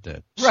mean I get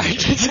to...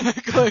 Right,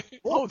 exactly.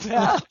 Oh,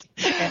 that.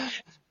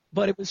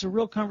 But it was a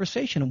real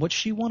conversation. And what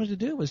she wanted to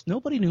do was,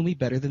 nobody knew me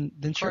better than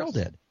Cheryl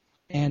did.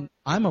 And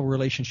I'm a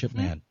relationship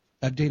man.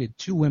 I've dated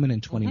 2 women in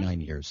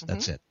 29 years.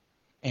 That's it.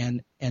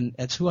 And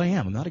that's who I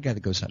am. I'm not a guy that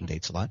goes out and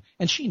dates a lot.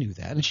 And she knew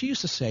that. And she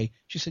used to say,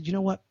 she said, you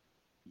know what?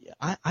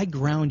 I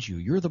ground you.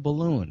 You're the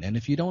balloon. And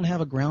if you don't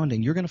have a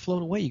grounding, you're going to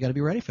float away. You got to be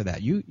ready for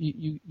that.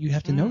 You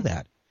have to know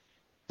that.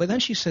 But then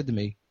she said to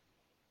me,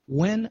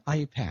 when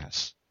I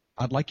pass,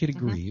 I'd like you to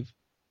grieve,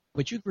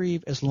 but you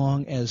grieve as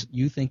long as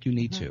you think you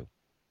need to.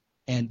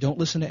 And don't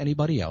listen to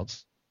anybody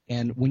else.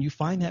 And when you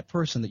find that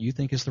person that you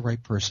think is the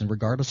right person,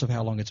 regardless of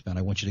how long it's been,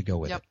 I want you to go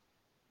with it.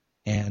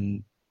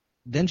 And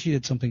then she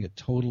did something that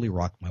totally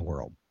rocked my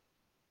world.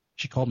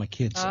 She called my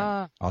kids,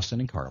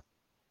 Austin and Carl,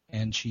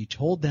 and she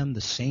told them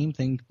the same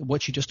thing,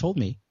 what she just told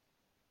me.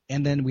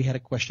 And then we had a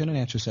question and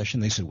answer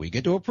session. They said, we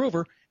get to approve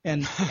her.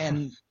 And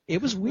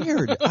it was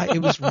weird.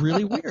 It was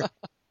really weird.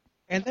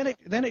 And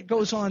then it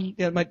goes on.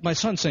 Yeah, my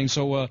son's saying,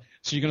 so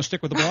you're going to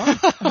stick with the blonde?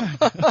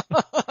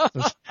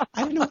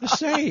 I didn't know what to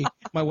say.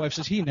 My wife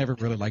says he never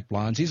really liked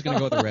blondes. He's going to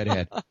go with the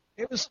redhead.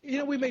 It was,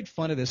 we made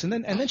fun of this. And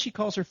then she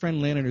calls her friend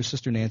Lynn and her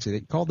sister Nancy. They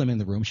called them in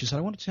the room. She said,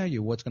 I want to tell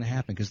you what's going to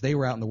happen, because they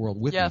were out in the world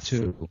with me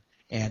too.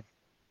 And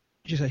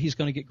she said, he's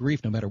going to get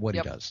grief no matter what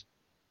he does.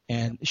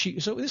 And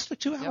so this took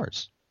 2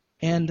 hours.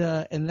 And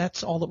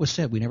that's all that was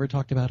said. We never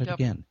talked about it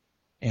again.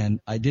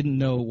 And I didn't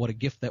know what a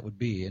gift that would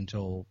be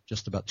until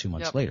just about 2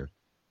 months later,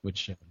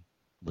 which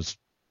was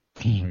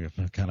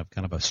kind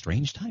of a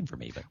strange time for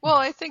me. But well,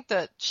 I think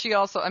that she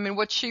also, I mean,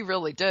 what she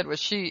really did was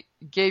she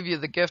gave you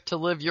the gift to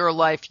live your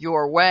life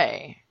your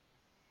way.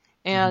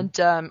 And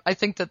I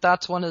think that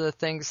that's one of the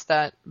things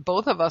that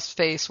both of us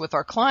face with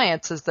our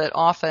clients, is that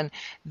often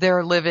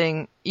they're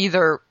living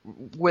either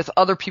with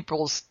other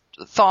people's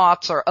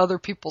thoughts or other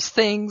people's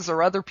things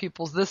or other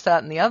people's this,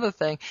 that, and the other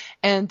thing.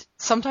 And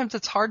sometimes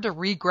it's hard to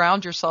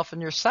reground yourself in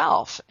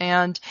yourself.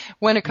 And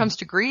when it comes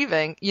to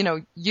grieving,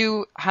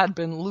 you had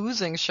been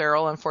losing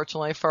Cheryl,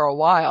 unfortunately, for a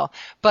while,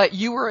 but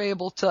you were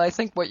able to, I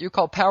think, what you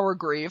call power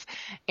grieve.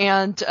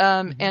 And,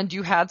 and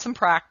you had some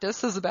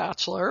practice as a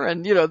bachelor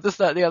and, this,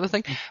 that, the other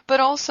thing.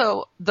 But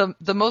also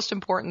the most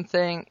important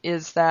thing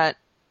is that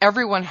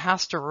everyone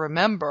has to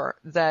remember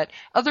that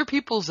other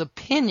people's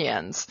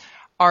opinions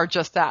are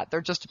just that.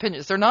 They're just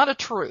opinions. They're not a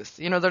truth.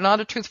 They're not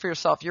a truth for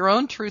yourself. Your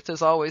own truth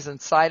is always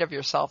inside of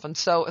yourself. And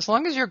so as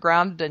long as you're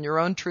grounded in your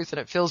own truth and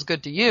it feels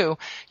good to you,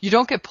 you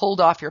don't get pulled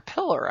off your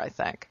pillar, I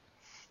think.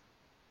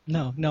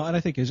 No. And I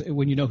think is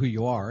when you know who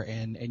you are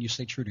and you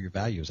stay true to your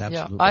values.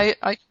 Absolutely.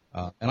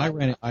 Yeah,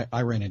 and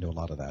I ran into a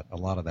lot of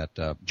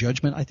that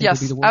judgment, I think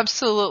yes, would be the word.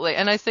 Absolutely.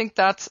 And I think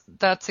that's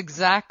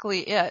exactly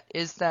it,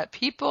 is that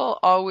people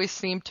always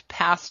seem to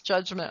pass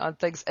judgment on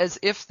things as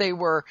if they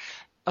were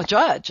a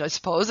judge, I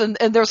suppose, and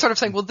they're sort of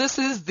saying, well, this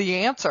is the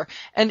answer.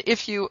 And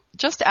if you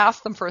just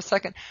ask them for a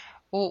second,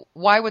 well,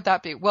 why would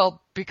that be?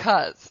 Well,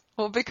 because.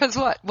 Well, because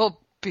what? Well,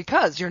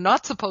 because you're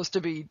not supposed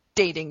to be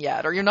dating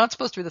yet, or you're not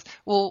supposed to be this.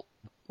 Well,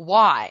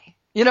 why?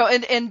 You know,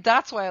 and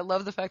that's why I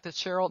love the fact that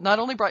Cheryl not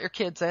only brought your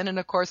kids in, and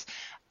of course,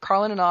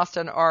 Carlin and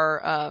Austin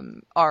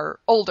are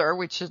older.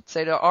 We should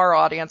say to our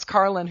audience,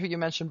 Carlin, who you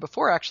mentioned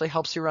before, actually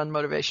helps you run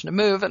Motivation to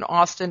Move, and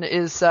Austin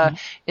is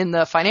in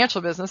the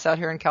financial business out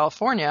here in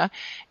California.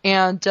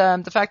 And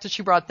the fact that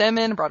she brought them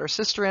in, brought her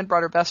sister in,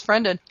 brought her best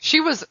friend in,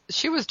 she was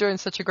doing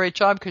such a great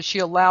job because she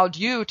allowed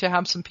you to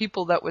have some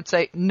people that would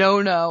say,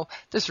 no,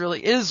 this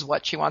really is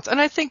what she wants.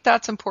 And I think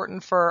that's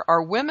important for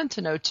our women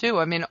to know too.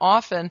 I mean,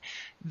 often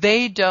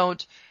they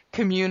don't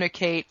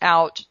communicate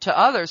out to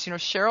others. You know,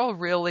 Cheryl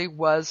really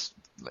was,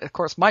 of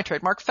course, my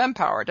trademark,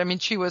 fempowered. I mean,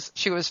 she was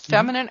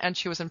feminine and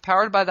she was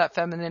empowered by that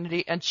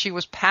femininity, and she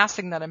was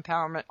passing that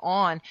empowerment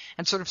on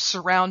and sort of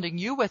surrounding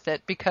you with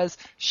it because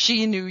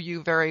she knew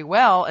you very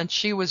well, and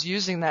she was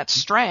using that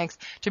strength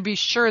to be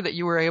sure that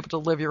you were able to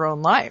live your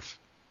own life.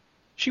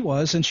 She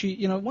was, and she,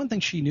 you know, one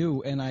thing she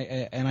knew, and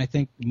I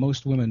think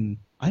most women,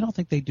 I don't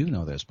think they do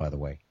know this, by the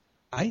way.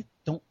 I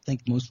don't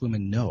think most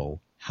women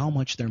know how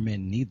much their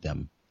men need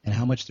them and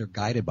how much they're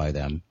guided by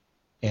them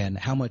and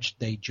how much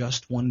they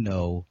just want to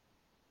know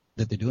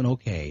that they're doing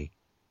okay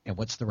and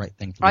what's the right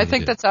thing for them to do. I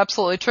think that's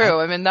absolutely true.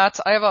 I mean, I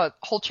have a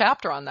whole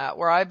chapter on that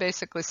where I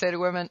basically say to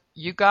women,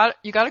 you got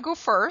to go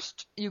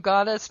first. You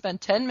got to spend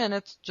 10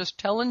 minutes just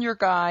telling your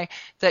guy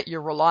that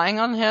you're relying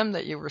on him,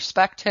 that you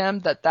respect him,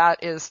 that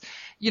is,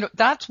 you know,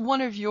 that's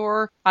one of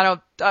your, I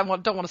don't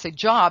want to say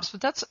jobs,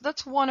 but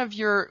that's one of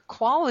your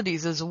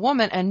qualities as a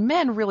woman. And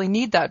men really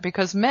need that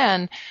because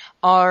men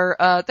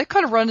are, they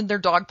kind of run in their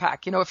dog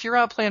pack. You know, if you're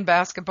out playing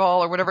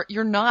basketball or whatever,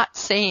 you're not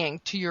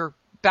saying to your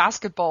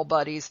basketball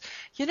buddies,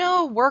 you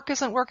know, work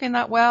isn't working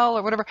that well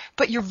or whatever,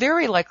 but you're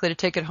very likely to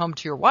take it home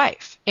to your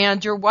wife.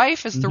 And your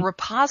wife is the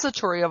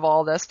repository of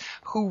all this,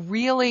 who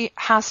really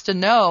has to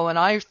know. And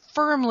I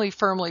firmly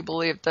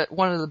believe that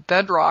one of the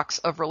bedrocks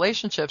of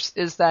relationships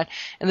is that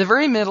in the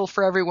very middle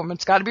for every woman,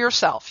 it's got to be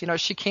herself. You know,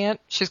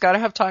 she's got to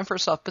have time for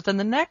herself. But then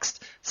the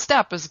next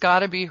step has got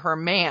to be her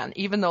man.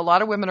 Even though a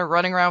lot of women are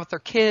running around with their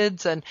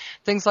kids and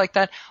things like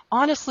that,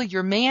 honestly,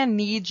 your man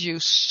needs you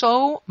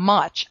so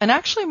much, and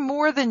actually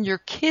more than your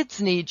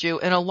kids need you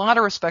in a lot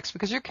of respects,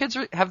 because your kids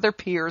have their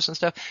peers and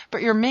stuff,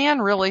 but your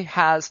man really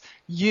has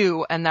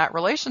you and that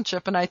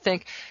relationship. And I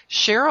think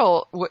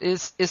Cheryl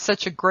is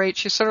such a great,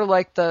 she's sort of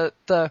like the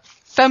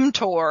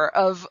femtor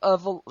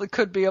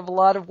could be of a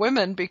lot of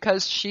women,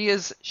 because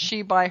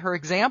she by her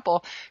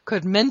example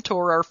could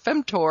mentor or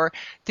femtor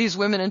these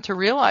women into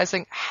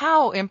realizing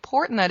how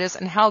important that is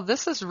and how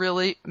this has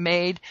really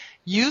made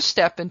you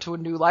step into a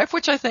new life,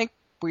 which I think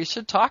we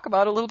should talk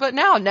about a little bit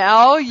now.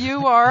 Now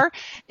you are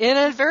in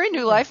a very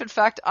new life. In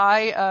fact,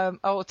 I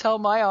will tell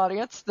my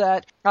audience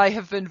that I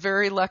have been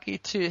very lucky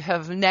to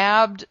have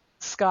nabbed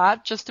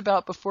Scott just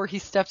about before he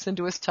steps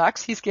into his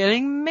tux. He's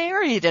getting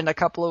married in a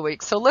couple of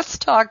weeks. So let's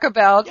talk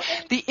about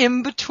the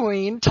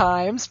in-between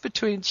times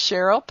between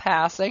Cheryl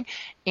passing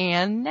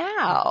and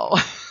now.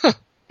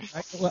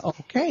 Well,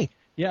 okay.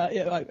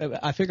 Yeah,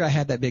 I figure I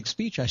had that big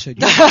speech. I said,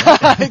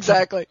 yeah.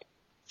 Exactly.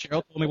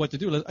 Cheryl told me what to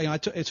do.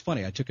 It's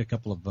funny. I took a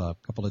couple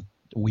of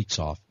weeks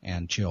off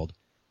and chilled,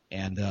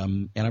 and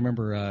I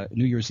remember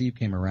New Year's Eve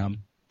came around,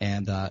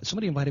 and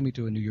somebody invited me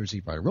to a New Year's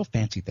Eve party, a real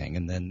fancy thing,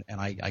 and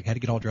I had to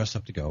get all dressed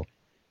up to go.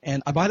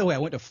 And by the way,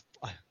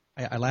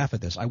 I laugh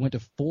at this. I went to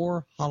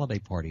 4 holiday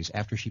parties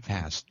after she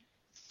passed,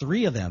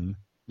 3 of them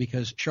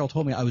because Cheryl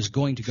told me I was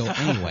going to go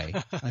anyway.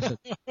 I said,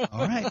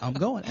 all right, I'm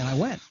going, and I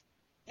went.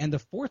 And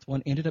the 4th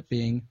one ended up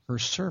being her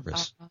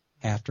service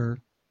after.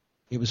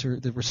 It was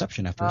the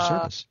reception after her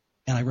service.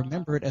 And I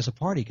remember it as a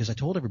party because I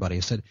told everybody,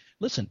 I said,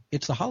 listen,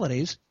 it's the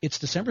holidays. It's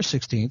December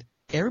 16th.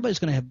 Everybody's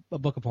going to have a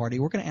book a party.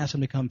 We're going to ask them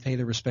to come pay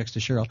their respects to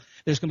Cheryl.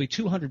 There's going to be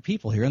 200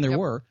 people here, and there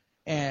were.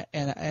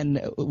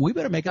 And we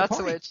better make it a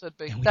party. That's the way it should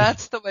be.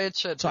 That's the way it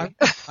should be.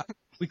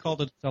 We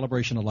called it a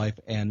celebration of life,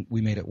 and we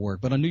made it work.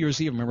 But on New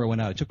Year's Eve, I remember I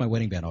went out. I took my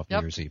wedding band off New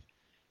Year's Eve.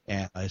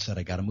 And I said,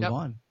 I got to move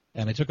on.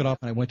 And I took it off,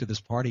 and I went to this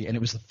party. And it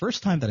was the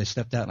first time that I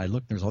stepped out, and I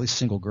looked, and there was all these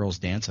single girls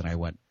dancing. And I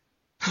went,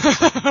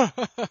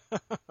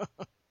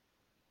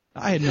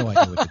 I had no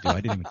idea what to do.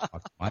 I didn't even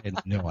talk to them. I had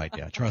no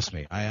idea. Trust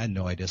me, I had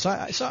no idea. So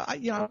I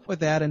you know,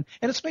 with that, and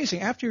it's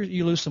amazing. After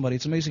you lose somebody,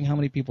 it's amazing how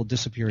many people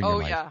disappear in your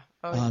life.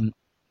 Yeah.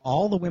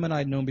 All the women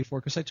I'd known before,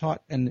 because I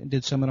taught and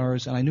did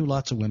seminars, and I knew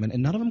lots of women,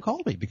 and none of them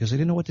called me because they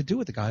didn't know what to do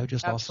with the guy who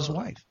just lost his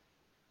wife.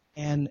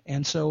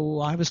 And so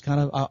I was kind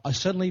of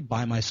suddenly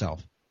by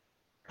myself.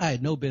 I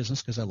had no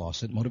business because I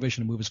lost it.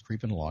 Motivation to Move is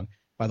creeping along.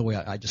 By the way,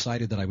 I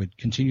decided that I would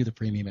continue the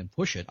premium and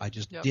push it. I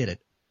just did it.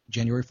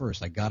 January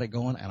 1st, I got it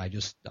going, and I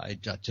just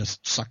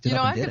sucked it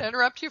up and did it. I could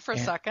interrupt you for a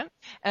second,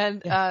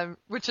 and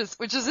which is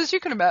as you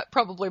can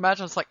probably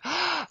imagine, it's like,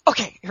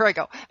 okay, here I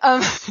go.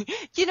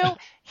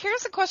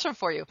 Here's a question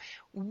for you: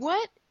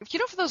 what,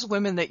 for those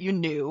women that you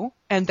knew,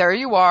 and there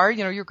you are,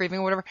 you're grieving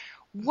or whatever,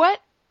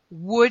 what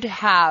would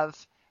have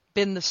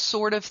been the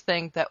sort of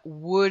thing that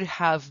would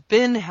have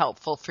been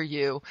helpful for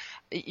you?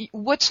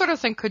 What sort of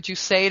thing could you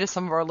say to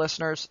some of our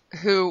listeners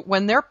who,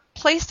 when they're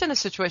placed in a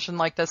situation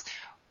like this,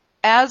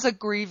 as a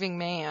grieving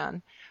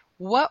man,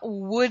 what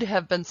would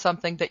have been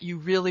something that you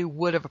really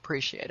would have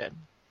appreciated?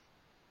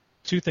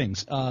 Two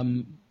things.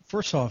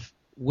 First off,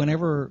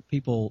 whenever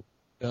people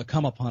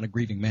come upon a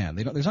grieving man,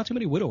 there's not too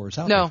many widowers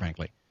out there,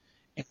 frankly,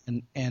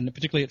 and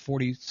particularly at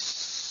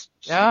 46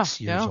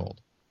 years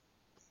old,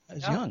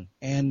 as young,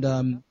 and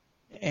they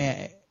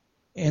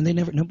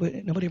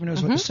nobody ever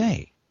knows what to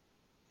say.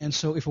 And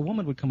so if a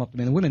woman would come up to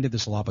me, and the women did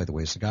this a lot, by the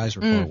way, so the guys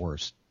are far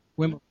worse.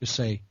 Women would just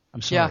say,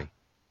 "I'm sorry,"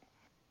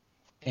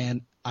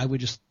 and I would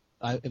just.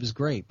 It was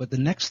great, but the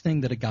next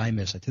thing that a guy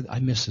missed, I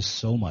miss this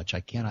so much.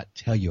 I cannot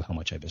tell you how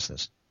much I miss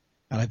this.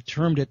 And I've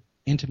termed it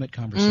intimate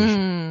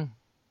conversation.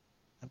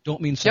 I don't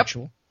mean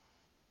sexual.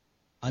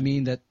 I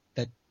mean that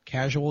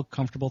casual,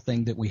 comfortable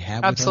thing that we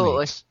have with our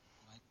mates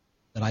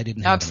that I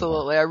didn't have.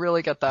 Absolutely. I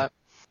really get that.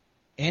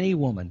 Any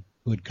woman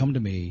who had come to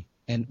me,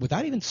 and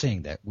without even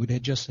saying that,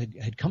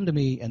 had come to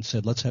me and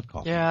said, "Let's have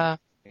coffee." Yeah.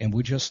 And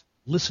would just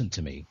listen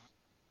to me.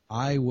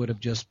 I would have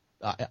just,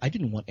 I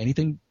didn't want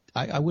anything.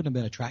 I wouldn't have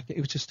been attracted.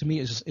 It was just, to me,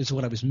 is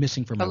what I was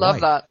missing from my life. I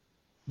love that.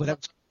 But that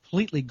was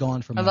completely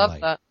gone from my life. I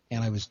love that.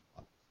 And I was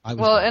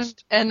well,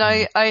 lost. and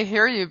I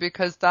hear you,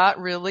 because that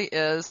really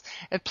is,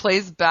 it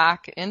plays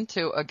back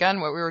into,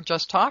 again, what we were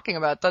just talking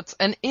about. That's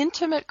an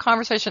intimate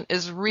conversation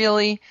is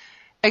really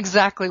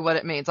exactly what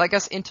it means. I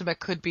guess intimate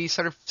could be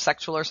sort of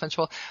sexual or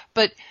sensual,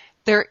 but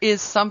there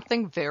is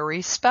something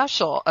very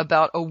special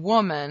about a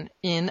woman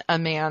in a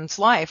man's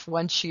life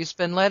when she's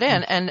been let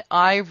in. And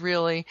I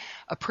really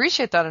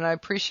appreciate that. And I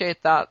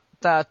appreciate that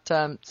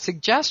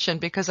suggestion,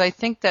 because I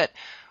think that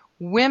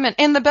women,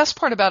 and the best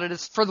part about it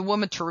is for the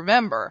woman to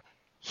remember,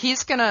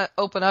 he's going to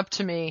open up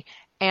to me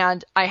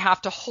and I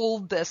have to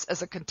hold this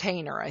as a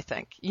container, I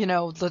think,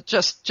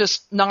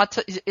 just not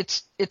to,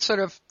 it's sort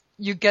of,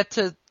 you get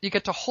to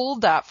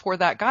hold that for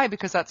that guy,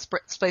 because that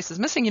space is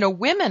missing.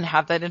 Women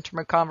have that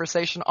intimate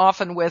conversation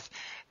often with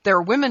their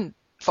women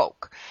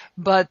folk,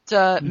 but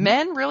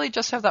men really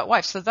just have that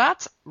wife. So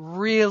that's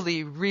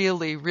really,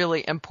 really,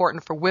 really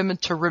important for women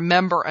to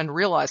remember and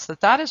realize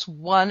that is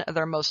one of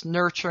their most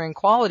nurturing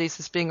qualities,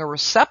 is being a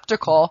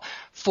receptacle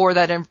for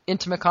that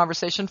intimate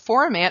conversation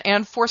for a man,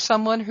 and for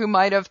someone who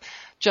might have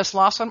just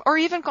lost one or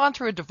even gone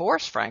through a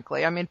divorce,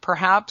 frankly. I mean,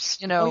 perhaps,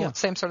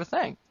 same sort of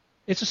thing.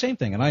 It's the same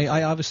thing, and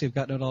I obviously have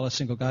gotten a lot of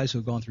single guys who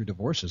have gone through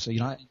divorces.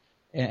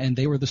 And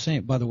they were the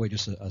same. By the way,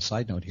 just a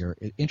side note here.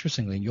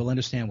 Interestingly, and you'll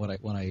understand what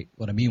I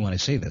mean when I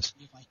say this.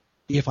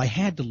 If I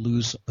had to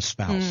lose a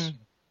spouse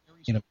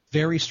in a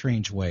very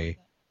strange way,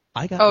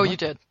 I got. Oh, you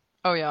did.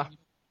 Oh, yeah.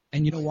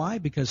 And you know why?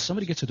 Because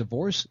somebody gets a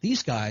divorce.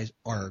 These guys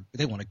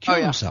they want to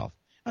kill themselves.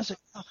 I was like,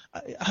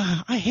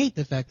 I hate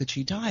the fact that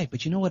she died,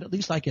 but you know what? At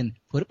least I can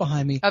put it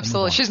behind me.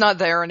 Absolutely, she's not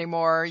there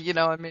anymore.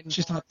 I mean,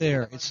 she's not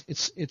there.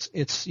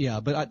 It's yeah.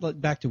 But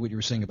back to what you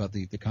were saying about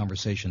the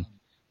conversation.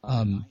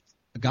 A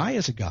guy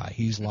is a guy.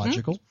 He's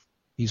logical.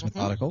 He's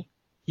methodical.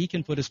 He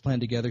can put his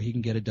plan together. He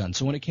can get it done.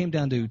 So when it came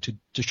down to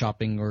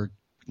shopping or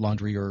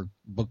laundry or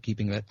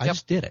bookkeeping, I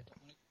just did it.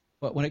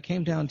 But when it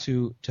came down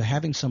to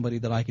having somebody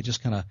that I could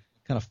just kind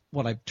of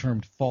what I've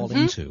termed fall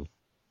into,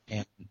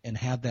 and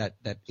have that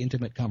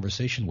intimate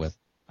conversation with,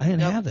 I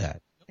didn't have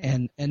that.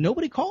 And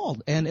nobody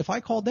called. And if I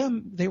called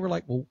them, they were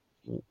like, "Well,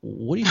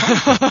 what are you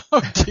talking about?"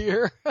 Oh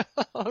dear.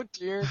 Oh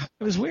dear.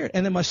 It was weird.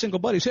 And then my single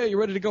buddies, "Hey, you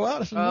ready to go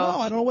out?" I said, "No,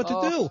 I don't know what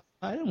to do."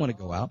 I didn't want to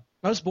go out.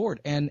 I was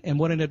bored. And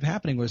what ended up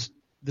happening was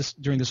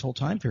during this whole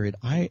time period,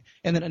 and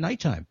then at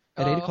nighttime,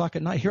 at 8 o'clock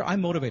at night, here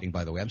I'm motivating,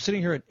 by the way. I'm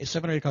sitting here at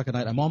 7 or 8 o'clock at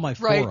night. I'm on my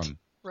forum,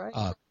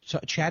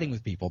 chatting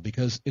with people,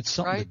 because it's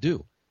something to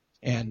do.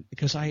 And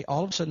because I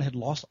all of a sudden had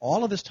lost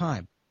all of this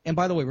time. And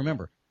by the way,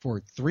 remember,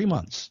 for 3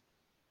 months,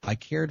 I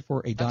cared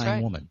for a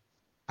dying woman.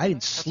 I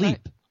didn't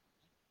sleep.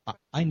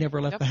 I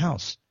never left the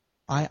house.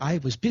 I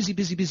was busy,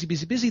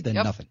 then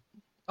nothing.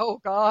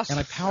 Oh, gosh. And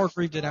I power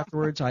grieved it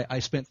afterwards. I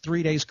spent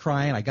 3 days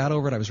crying. I got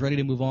over it. I was ready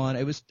to move on.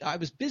 I was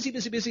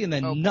busy, and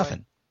then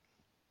nothing.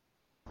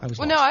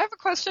 Now I have a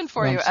question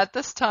for you at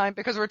this time,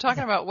 because we're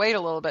talking about weight a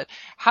little bit.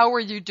 How were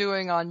you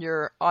doing on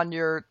your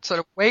sort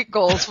of weight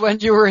goals when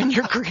you were in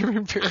your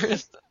grieving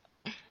period?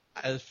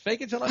 I was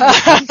fake it till I made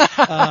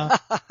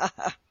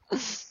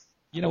it.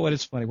 You know what?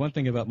 It's funny. One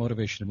thing about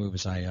motivation to move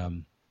is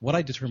what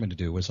I determined to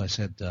do was I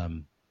said,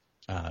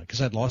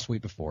 because I'd lost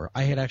weight before.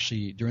 I had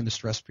actually, during the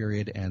stress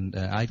period, and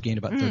I'd gained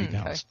about 30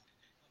 pounds.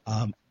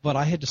 Okay. But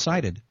I had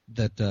decided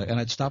that, and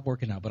I'd stopped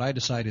working out, but I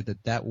decided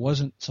that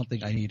wasn't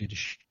something I needed to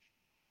share,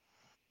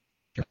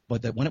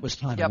 but that when it was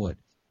time, I would.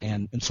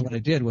 And so what I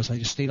did was I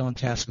just stayed on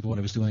task with what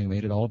I was doing,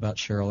 made it all about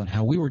Cheryl and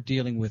how we were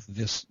dealing with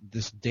this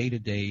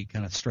day-to-day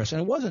kind of stress.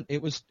 And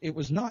it was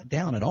not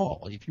down at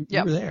all. If you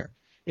were there,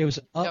 it was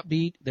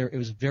upbeat. It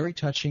was very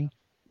touching,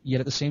 yet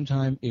at the same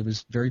time, it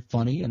was very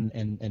funny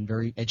and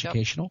very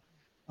educational.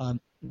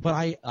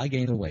 But I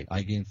gained the weight.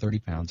 I gained 30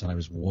 pounds, and I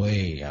was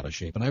way out of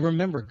shape. And I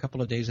remember a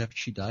couple of days after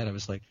she died, I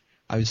was like,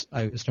 I was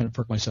trying to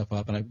perk myself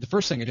up. And the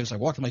first thing I did is I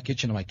walked in my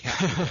kitchen and my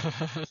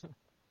cat.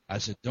 I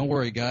said, "Don't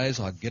worry, guys,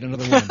 I'll get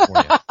another one for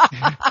you."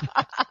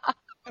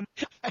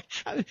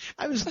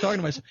 I was talking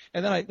to myself,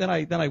 and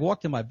then I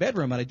walked in my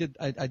bedroom, and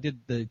I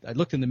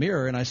looked in the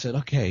mirror, and I said,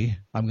 "Okay,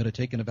 I'm going to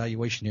take an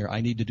evaluation here. I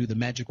need to do the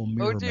magical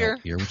mirror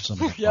melt here, which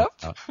somebody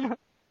talked about."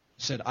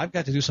 said, I've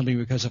got to do something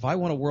because if I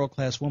want a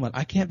world-class woman,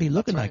 I can't be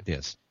looking That's like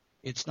this.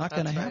 It's not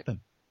going to That's right.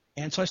 happen.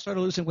 And so I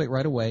started losing weight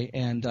right away,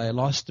 and I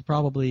lost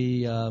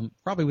probably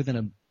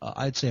within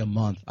I'd say a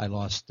month, I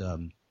lost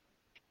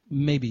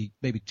maybe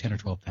 10 or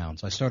 12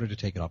 pounds. I started to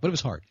take it off, but it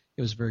was hard.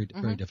 It was very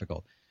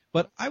difficult.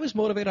 But I was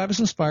motivated. I was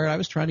inspired. I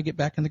was trying to get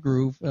back in the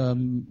groove.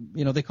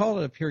 They call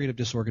it a period of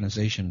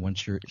disorganization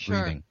once you're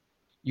breathing.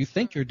 You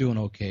think you're doing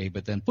okay,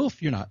 but then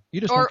poof, you're not.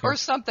 You just don't care. Or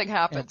something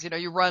happens. Yeah.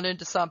 You run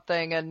into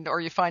something, or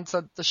you find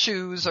the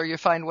shoes, or you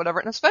find whatever.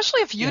 And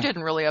especially if you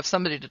didn't really have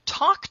somebody to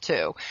talk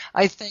to,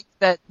 I think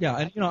that. Yeah,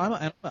 and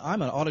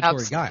I'm an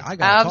auditory guy. I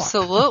got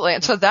absolutely,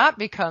 and so that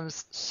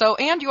becomes so.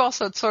 And you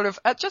also sort of,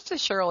 just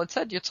as Cheryl had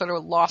said, you sort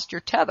of lost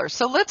your tether.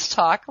 So let's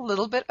talk a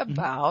little bit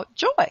about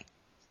Joy.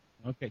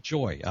 Okay,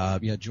 Joy.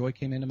 Joy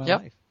came into my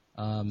life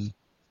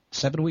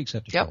 7 weeks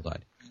after Cheryl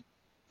died.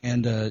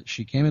 And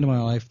she came into my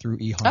life through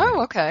eHarmony.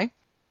 Oh, okay.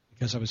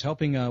 Because I was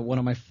helping one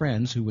of my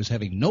friends who was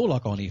having no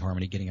luck on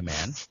eHarmony getting a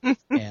man.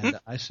 And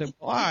I said,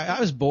 well, I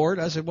was bored.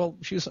 I said, well,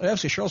 she was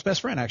actually Cheryl's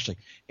best friend, actually.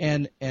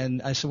 And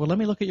I said, well, let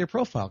me look at your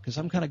profile because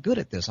I'm kind of good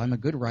at this. I'm a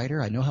good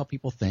writer. I know how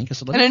people think. I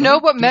said, I know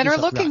what men are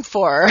looking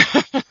for.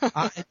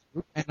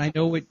 And I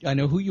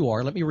know who you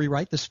are. Let me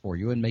rewrite this for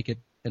you and make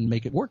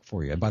it work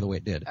for you. And by the way,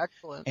 it did.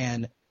 Excellent.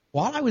 And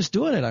while I was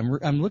doing it,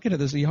 I'm looking at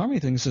this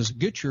eHarmony thing that says,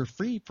 get your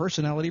free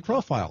personality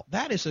profile.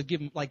 That is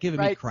giving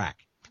me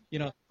crack.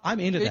 I'm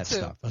into that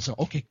stuff. I said,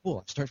 okay,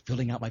 cool. I start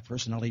filling out my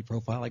personality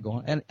profile. I go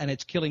on, and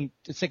it's taking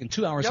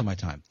 2 hours of my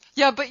time.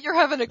 Yeah, but you're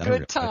having a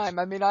good time.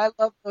 I mean, I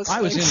love those things.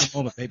 I was in the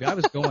moment, baby. I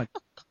was going.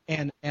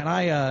 and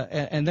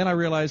then I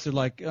realized they're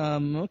like,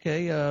 well,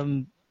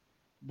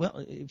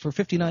 for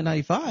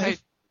 $59.95,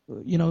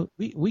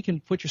 we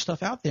can put your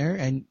stuff out there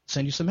and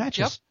send you some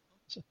matches.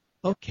 Yep.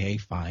 Okay,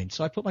 fine.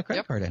 So I put my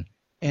credit card in.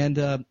 And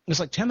it was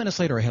like 10 minutes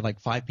later, I had like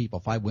 5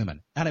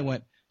 women. And I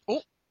went,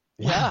 oh,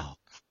 wow.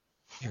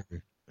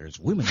 There's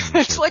women in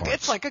this.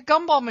 It's like a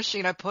gumball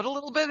machine. I put a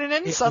little bit in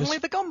it, and suddenly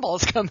the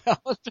gumballs come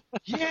out.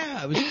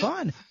 Yeah, it was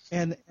fun.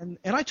 And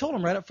I told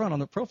them right up front on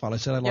the profile, I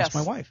said I lost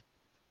my wife.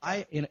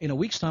 In a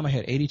week's time, I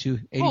had 82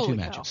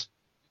 matches.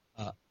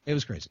 It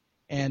was crazy.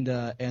 And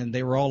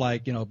they were all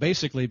like,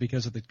 basically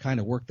because of the kind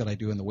of work that I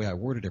do and the way I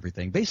worded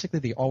everything, basically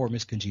they all were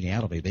Miss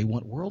Congeniality. They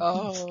want world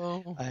peace.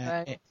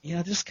 Right.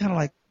 Just kind of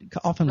like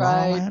off in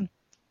La La Land.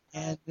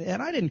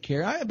 And I didn't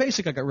care. I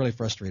got really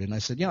frustrated, and I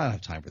said, I don't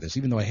have time for this.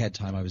 Even though I had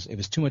time, it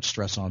was too much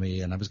stress on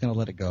me, and I was going to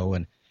let it go.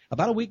 And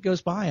about a week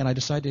goes by, and I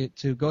decided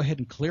to go ahead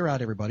and clear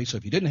out everybody. So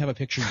if you didn't have a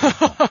picture,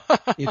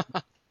 if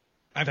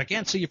I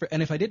can't see you,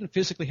 and if I didn't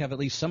physically have at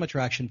least some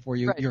attraction for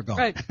you, you're gone.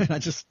 Right. I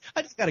just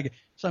got to get.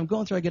 So I'm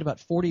going through. I get about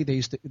 40 of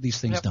these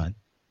things done,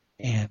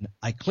 and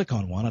I click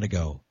on one, and I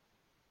go,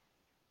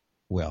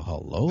 well,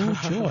 hello,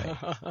 Joy.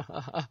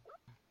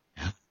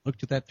 I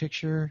looked at that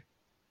picture.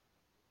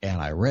 And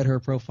I read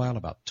her profile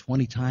about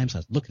 20 times. I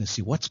was looking to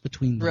see what's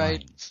between the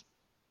lines.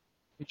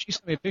 And she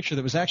sent me a picture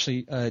that was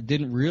actually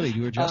didn't really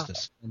do her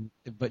justice.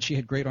 But she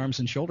had great arms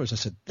and shoulders. I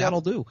said,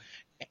 that'll do.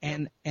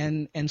 And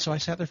so I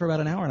sat there for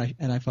about an hour,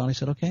 and I finally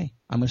said, okay,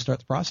 I'm going to start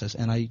the process.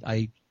 And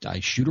I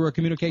shoot her a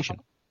communication.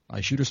 I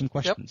shoot her some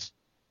questions.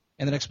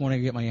 And the next morning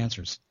I get my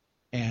answers.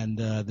 And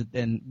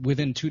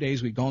within 2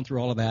 days we'd gone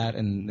through all of that,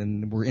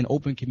 and we're in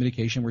open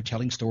communication. We're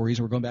telling stories,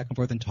 and we're going back and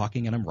forth and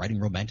talking, and I'm writing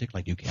romantic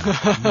like you can.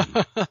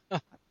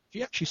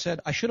 She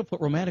said I should have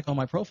put romantic on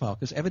my profile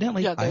because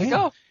evidently I am.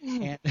 Go.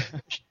 And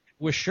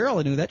with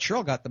Cheryl, I knew that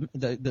Cheryl got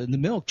the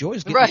milk.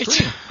 Joy's getting the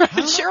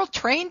cream. Cheryl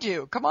trained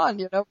you. Come on,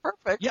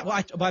 perfect. Yeah. Well,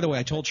 by the way,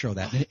 I told Cheryl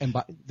that, and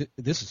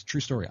this is a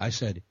true story. I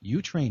said,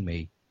 you trained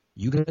me.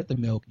 You got the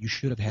milk. You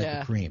should have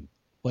had the cream.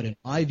 But in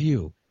my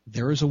view,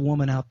 there is a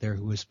woman out there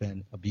who has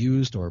been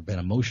abused or been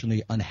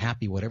emotionally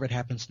unhappy, whatever it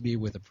happens to be,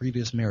 with a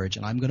previous marriage,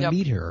 and I'm going to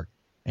meet her,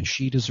 and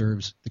she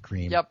deserves the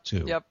cream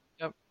too. Yep.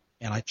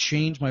 And I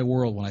changed my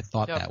world when I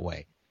thought that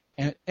way.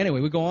 And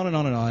anyway, we go on and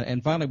on and on.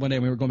 And finally, one day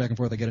when we were going back and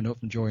forth, I get a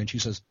note from Joy, and she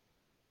says,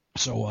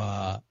 so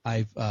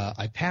I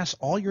passed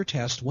all your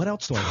tests. What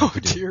else do I have to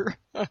do? Dear.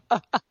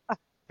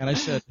 And I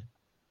said,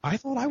 I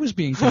thought I was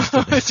being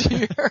tested.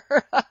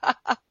 Dear.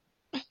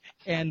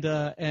 And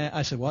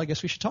I said, well, I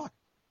guess we should talk.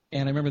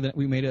 And I remember that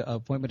we made an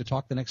appointment to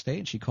talk the next day,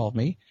 and she called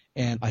me.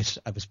 And I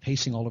was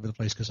pacing all over the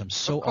place because I'm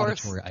so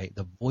auditory.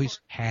 The voice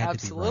had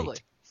to be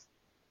right.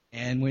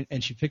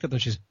 And she picked up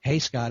and she says, hey,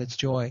 Scott, it's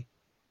Joy.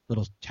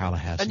 Little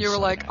Tallahassee. And you were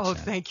like, oh,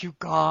 thank you,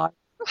 God.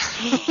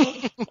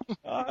 God,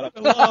 I'm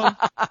in love.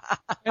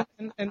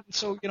 And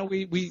so,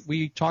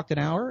 we talked an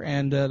hour,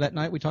 and that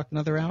night we talked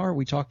another hour.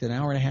 We talked an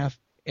hour and a half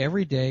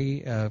every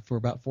day for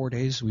about 4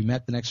 days. We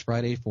met the next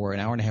Friday for an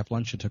hour and a half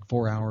lunch. It took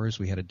 4 hours.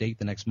 We had a date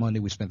the next Monday.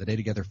 We spent the day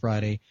together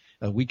Friday,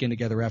 a weekend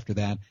together after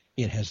that.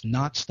 It has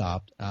not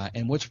stopped.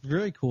 And what's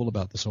very cool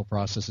about this whole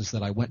process is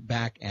that I went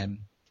back and,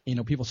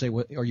 people say,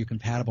 are you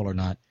compatible or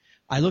not?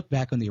 I look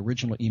back on the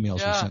original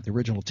emails we sent, the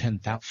original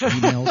 10,000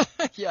 emails.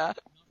 Yeah.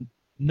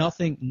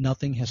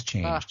 Nothing has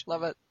changed.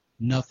 Love it.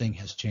 Nothing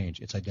has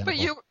changed. It's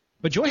identical.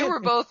 But you were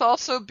both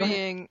also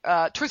being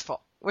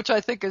truthful. which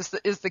I think is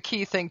the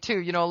key thing too.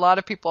 You know, a lot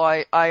of people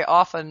I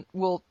often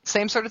will,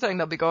 same sort of thing.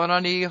 They'll be going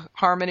on to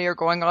eHarmony or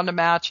going on to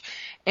Match.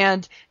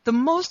 And the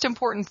most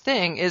important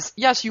thing is,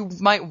 yes, you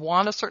might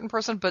want a certain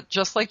person, but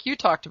just like you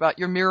talked about,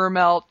 your mirror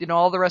melt, you know,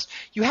 all the rest,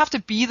 you have to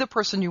be the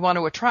person you want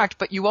to attract,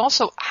 but you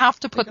also have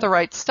to put the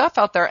right stuff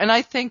out there. And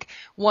I think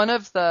one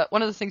of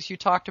the things you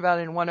talked about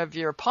in one of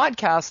your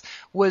podcasts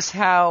was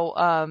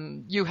how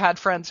you had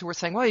friends who were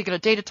saying, well, you're going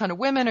to date a ton of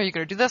women, or you're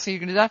going to do this, or you're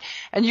going to do that.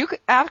 And you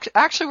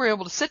actually were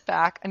able to sit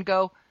back and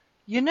go,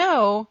 you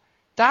know,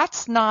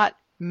 that's not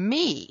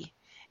me.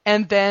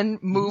 And then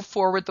move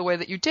forward the way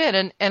that you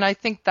did. And I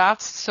think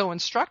that's so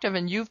instructive.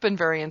 And you've been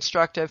very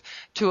instructive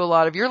to a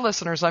lot of your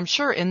listeners, I'm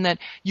sure, in that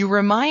you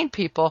remind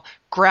people,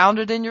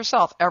 grounded in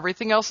yourself.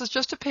 Everything else is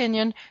just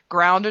opinion,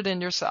 grounded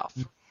in yourself.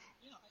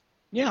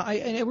 Yeah,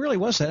 it really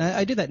was that.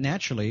 I did that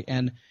naturally.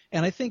 And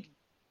I think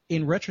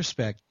in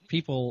retrospect,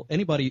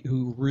 anybody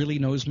who really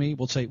knows me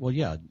will say, well,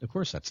 yeah, of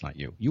course that's not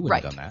you. You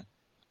wouldn't have done that.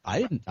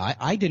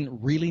 I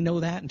didn't really know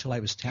that until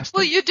I was tested.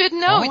 Well, you didn't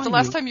know. The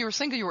last time you were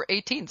single, you were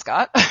 18,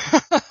 Scott.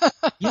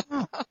 Yeah,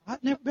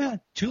 I've never been.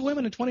 2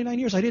 women in 29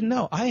 years. I didn't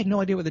know. I had no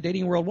idea what the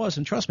dating world was.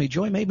 And trust me,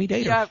 Joy made me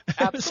date her. Yeah,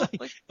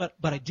 absolutely. But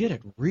I did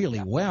it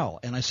really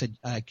well. And I said,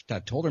 I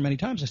told her many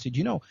times, I said,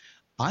 you know,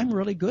 I'm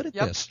really good at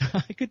this.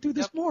 I could do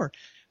this more.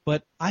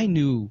 But I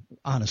knew,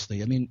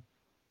 honestly, I mean,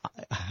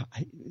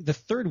 the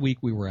third week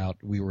we were out,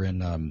 we were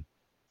in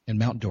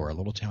Mount Dora, a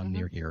little town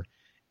near here.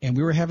 And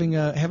we were having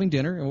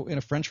dinner in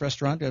a French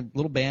restaurant. A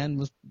little band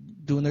was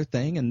doing their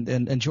thing,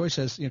 and Joy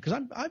says, you know,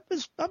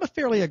 because I'm a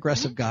fairly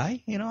aggressive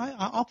guy, you know,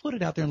 I'll put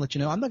it out there and let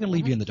you know. I'm not going to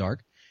leave you in the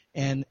dark.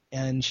 And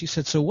she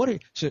said, so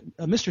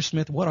Mr.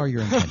 Smith, what are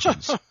your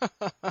intentions?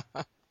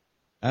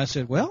 I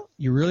said, well,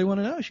 you really want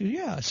to know? She said,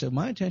 yeah. I said,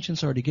 my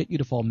intentions are to get you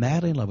to fall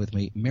madly in love with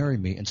me, marry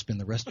me, and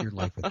spend the rest of your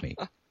life with me.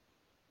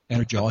 And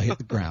her jaw hit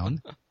the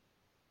ground.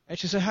 And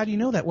she said, how do you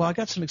know that? Well, I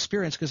got some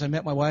experience because I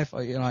met my wife.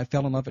 You know, I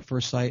fell in love at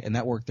first sight, and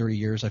that worked 30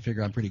 years. I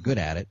figure I'm pretty good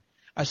at it.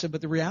 I said,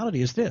 but the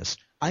reality is this.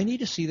 I need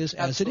to see this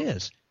as it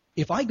is.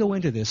 If I go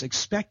into this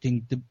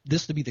expecting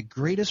this to be the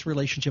greatest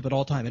relationship at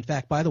all time, in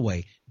fact, by the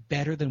way,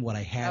 better than what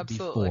I had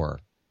before,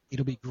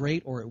 it'll be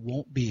great or it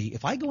won't be.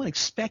 If I go in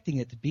expecting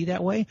it to be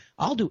that way,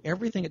 I'll do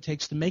everything it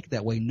takes to make it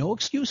that way. No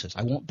excuses.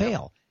 I won't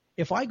bail.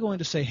 If I go in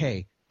to say,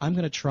 hey, I'm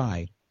going to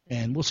try,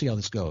 and we'll see how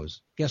this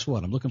goes. Guess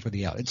what? I'm looking for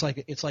the out. It's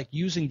like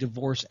using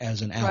divorce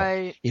as an out.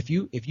 Right. If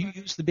you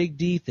use the big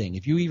D thing,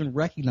 if you even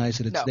recognize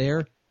that it's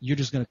there, you're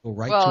just going to go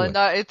right to it. Well, and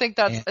I think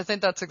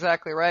that's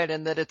exactly right,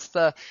 and that it's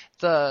the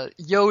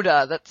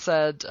Yoda that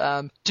said,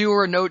 do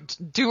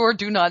or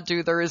do not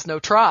do. There is no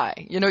try.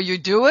 You know, you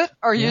do it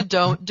or you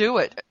don't do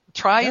it.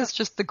 Try is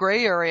just the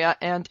gray area,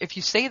 and if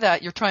you say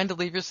that, you're trying to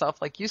leave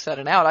yourself, like you said,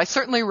 an out. I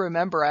certainly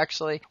remember,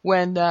 actually,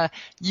 when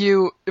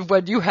you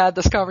had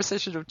this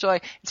conversation with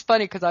Joy. It's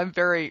funny because I'm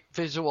very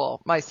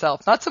visual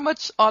myself. Not so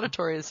much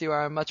auditory as you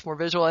are. I'm much more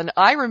visual. And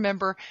I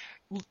remember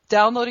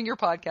downloading your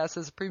podcast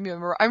as a premium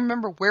member. I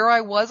remember where I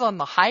was on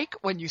the hike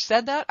when you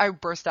said that. I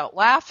burst out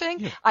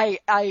laughing. Yeah.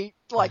 I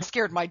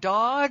scared my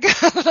dog,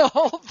 the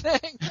whole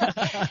thing.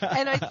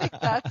 And I think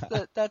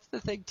that's the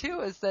thing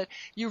too, is that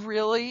you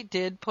really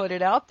did put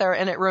it out there,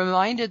 and it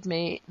reminded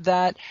me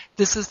that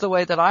this is the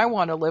way that I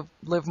want to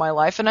live my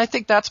life. And I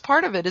think that's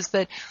part of it, is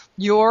that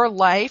your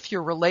life,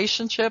 your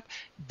relationship,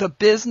 the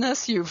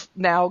business, you've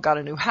now got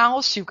a new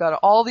house, you've got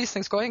all these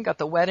things going, got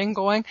the wedding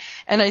going.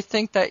 And I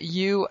think that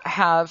you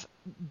have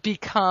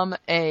become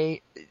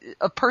a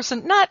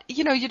person, not,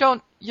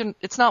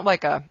 it's not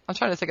like I'm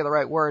trying to think of the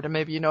right word, and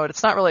maybe you know it.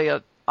 It's not really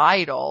a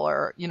idol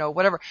or,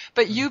 whatever,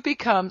 but you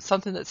become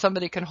something that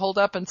somebody can hold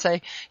up and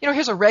say,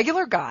 here's a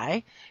regular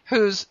guy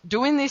who's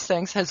doing these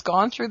things, has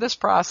gone through this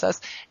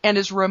process, and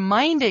is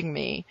reminding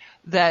me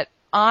that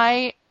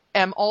I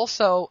am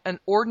also an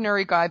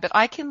ordinary guy, but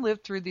I can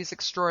live through these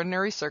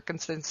extraordinary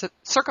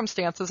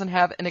circumstances and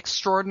have an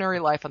extraordinary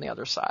life on the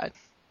other side.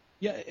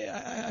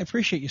 Yeah, I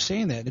appreciate you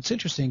saying that. It's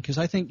interesting because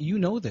I think you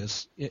know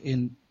this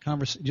in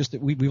conversation, just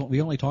that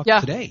we only talked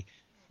today,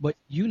 but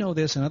you know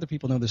this and other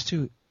people know this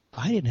too.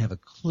 I didn't have a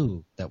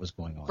clue that was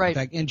going on. Right. In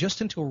fact, and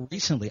just until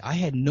recently, I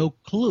had no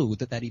clue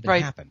that even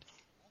happened.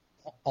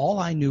 All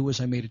I knew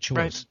was I made a choice.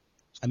 Right.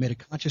 I made a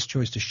conscious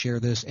choice to share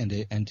this and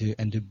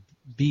to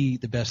be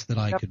the best that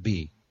I could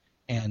be,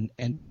 and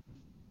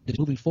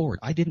moving forward.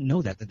 I didn't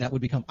know that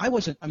would become.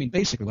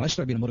 Basically, when I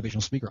started being a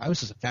motivational speaker, I was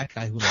just a fat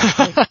guy who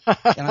loved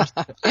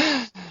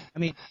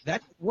and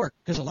that worked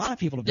because a lot of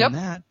people have done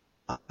that.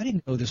 I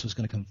didn't know this was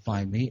going to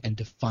confine me and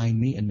define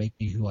me and make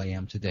me who I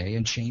am today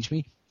and change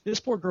me. This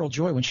poor girl,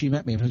 Joy, when she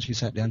met me and when she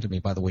sat down to me,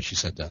 by the way, she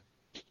said,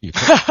 you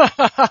cook?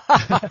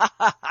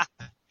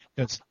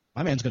 Because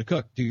my man's going to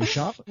cook. Do you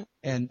shop?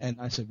 And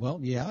I said, well,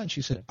 yeah. And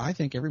she said, I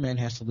think every man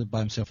has to live by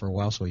himself for a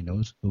while so he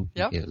knows who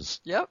he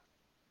is. Yep.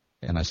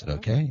 And I said,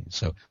 okay.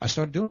 So I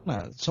started doing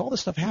that. So all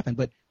this stuff happened.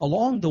 But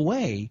along the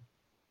way,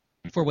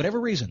 for whatever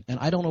reason, and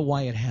I don't know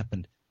why it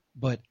happened,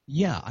 but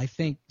yeah, I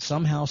think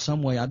somehow,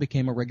 some way I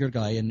became a regular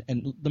guy. And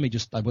let me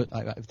just, I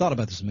thought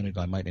about this a minute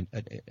ago. I might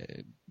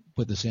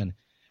put this in.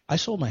 I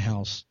sold my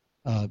house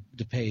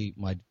to pay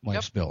my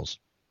wife's bills.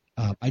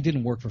 I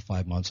didn't work for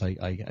 5 months.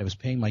 I was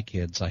paying my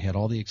kids. I had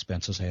all the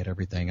expenses. I had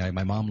everything.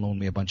 My mom loaned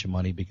me a bunch of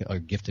money or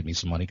gifted me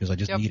some money because I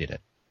just needed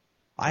it.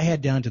 I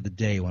had down to the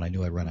day when I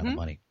knew I'd run out of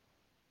money,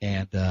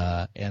 and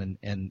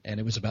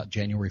it was about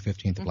January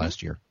 15th of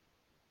last year.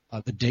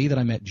 The day that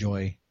I met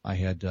Joy, I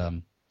had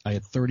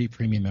 30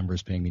 premium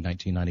members paying me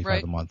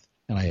 $19.95 a month,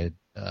 and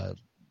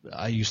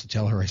I used to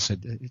tell her, I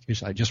said, I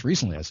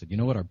said, you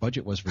know what our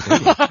budget was for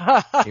dating?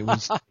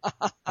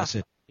 I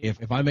said,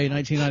 if I made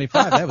 $19.95,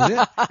 that was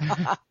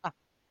it.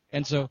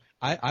 And so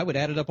I would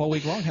add it up all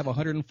week long, have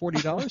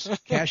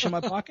 $140 cash in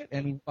my pocket,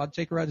 and I'd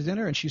take her out to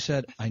dinner. And she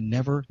said, I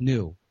never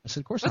knew. I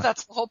said, of course not. But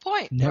that's the whole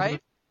point, never,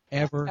 right?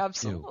 Ever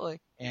Absolutely.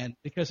 knew. And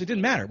because it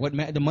didn't matter.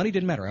 The money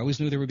didn't matter. I always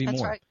knew there would be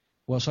more. Right.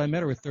 Well, so I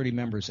met her with 30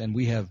 members, and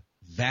we have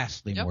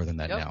vastly more than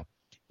that now.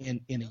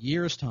 In a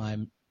year's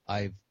time,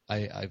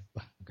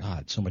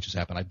 God, so much has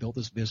happened. I built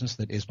this business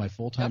that is my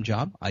full-time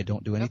job. I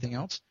don't do anything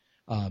else.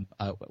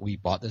 We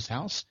bought this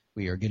house.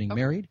 We are getting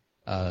married.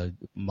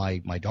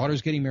 My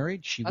daughter's getting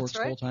married. She works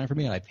full-time for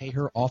me, and I pay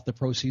her off the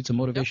proceeds of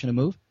Motivation to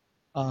Move.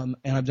 And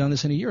I've done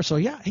this in a year. So,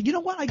 yeah, you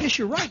know what? I guess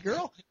you're right,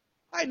 girl.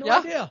 I had no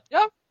idea.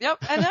 Yep.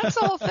 And that's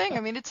the whole thing. I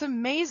mean, it's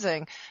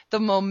amazing the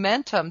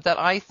momentum that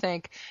I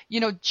think,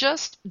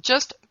 just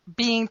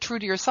being true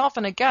to yourself.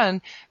 And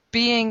again,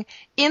 being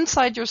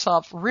inside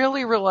yourself,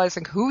 really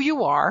realizing who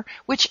you are,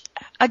 which,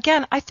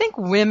 again, I think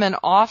women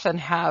often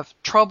have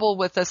trouble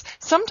with this,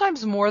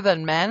 sometimes more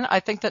than men. I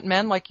think that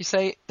men, like you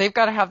say, they've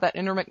got to have that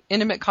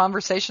intimate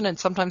conversation and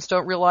sometimes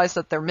don't realize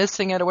that they're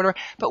missing it or whatever.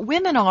 But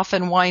women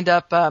often wind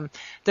up, I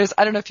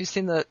don't know if you've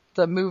seen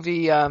the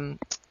movie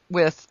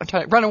with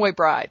Runaway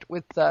Bride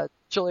with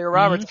Julia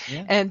Roberts.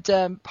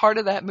 And part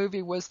of that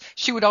movie was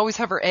she would always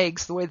have her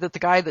eggs the way that the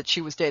guy that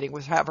she was dating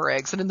would have her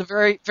eggs. And in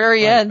the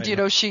very end,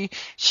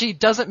 she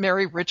doesn't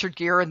marry Richard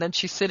Gere, and then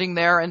she's sitting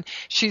there and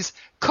she's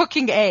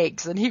cooking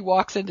eggs, and he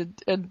walks in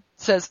and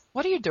says,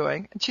 "What are you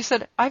doing?" And she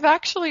said, "I've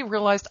actually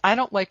realized I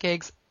don't like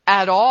eggs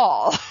at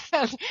all."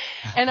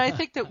 And I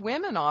think that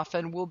women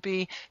often will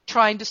be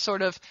trying to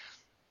sort of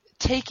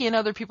take in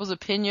other people's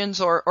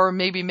opinions or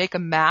maybe make a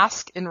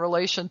mask in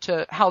relation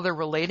to how they're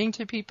relating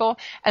to people.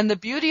 And the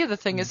beauty of the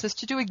thing is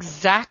to do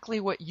exactly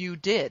what you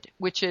did,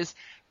 which is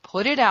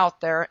put it out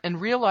there and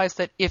realize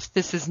that if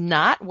this is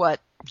not what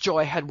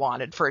Joy had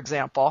wanted, for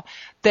example,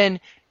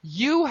 then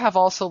you have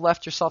also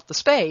left yourself the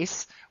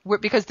space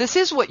because this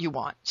is what you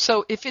want.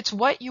 So if it's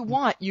what you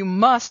want, you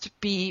must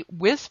be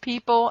with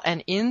people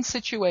and in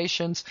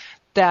situations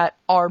that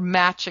are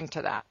matching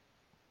to that.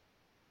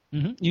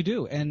 Mm-hmm, you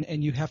do,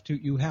 and you have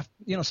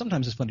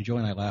sometimes it's funny. Joy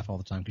and I laugh all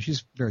the time because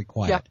she's very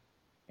quiet,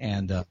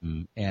 and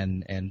I'm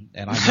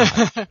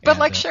not. But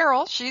like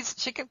Cheryl,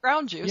 she can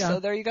ground you, so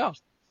there you go.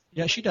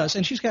 Yeah, she does,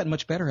 and she's gotten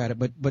much better at it.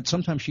 But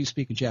sometimes she's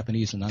speaking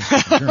Japanese and I'm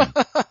speaking German.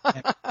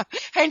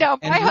 Hey, now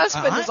my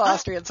husband is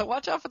Austrian, so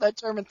watch out for that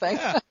German thing.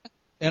 Yeah.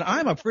 And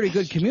I'm a pretty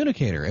good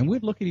communicator, and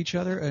we'd look at each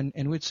other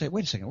and we'd say,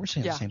 "Wait a second, we're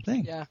saying the same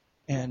thing." Yeah.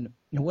 And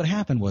what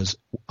happened was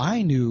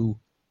I knew.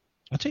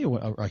 I'll tell you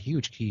what, a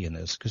huge key in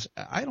this, because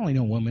I'd only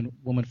known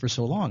women for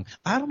so long.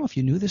 I don't know if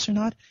you knew this or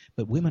not,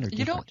 but women are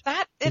different.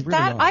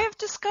 I have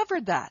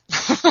discovered that.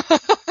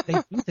 They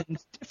do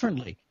things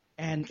differently.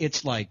 And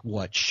it's like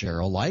what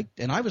Cheryl liked.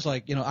 And I was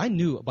like, I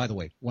knew, by the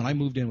way, when I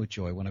moved in with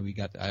Joy,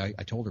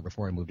 I told her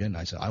before I moved in,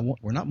 I said,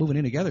 we're not moving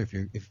in together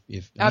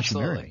unless you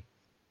marry me.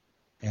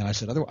 And I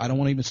said, I don't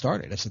want to even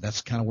start it. I said,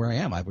 that's kind of where I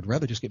am. I would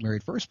rather just get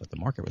married first, but the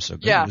market was so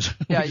good.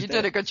 Yeah, you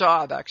did a good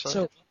job,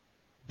 actually.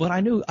 But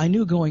I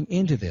knew going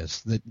into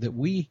this that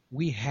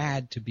we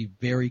had to be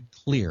very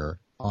clear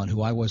on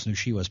who I was and who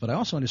she was. But I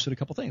also understood a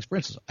couple things. For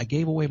instance, I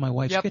gave away my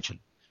wife's kitchen.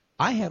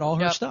 I had all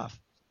her stuff.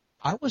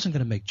 I wasn't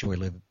going to make Joy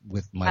live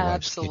with my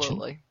wife's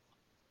kitchen.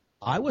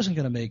 I wasn't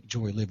going to make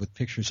Joy live with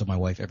pictures of my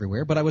wife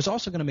everywhere, but I was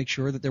also going to make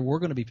sure that there were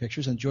going to be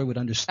pictures and Joy would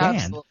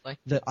understand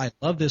that I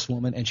love this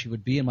woman and she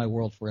would be in my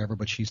world forever,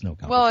 but she's no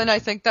competition. Well, and I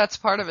think that's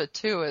part of it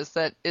too,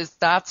 is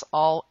that's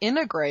all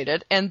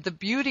integrated. And the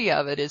beauty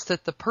of it is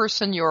that the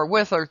person you're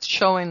with are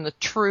showing the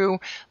true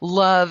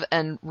love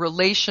and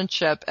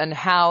relationship and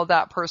how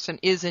that person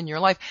is in your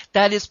life.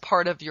 That is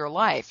part of your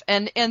life.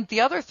 And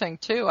the other thing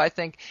too, I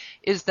think,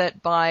 is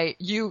that by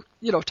you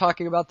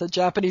talking about the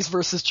Japanese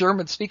versus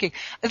German speaking,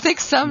 I think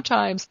sometimes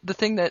the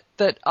thing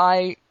that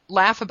I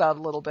laugh about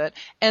a little bit,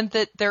 and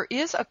that there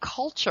is a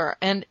culture,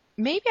 and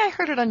maybe I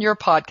heard it on your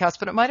podcast,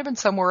 but it might have been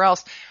somewhere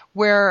else,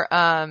 where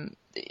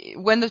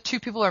when the two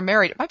people are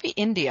married, it might be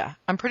India.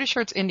 I'm pretty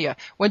sure it's India.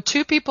 When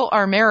two people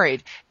are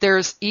married,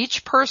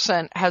 each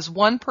person has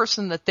one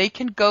person that they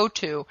can go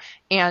to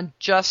and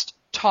just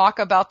talk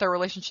about their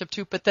relationship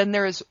to, but then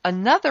there is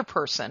another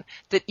person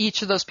that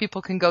each of those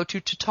people can go to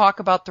talk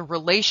about the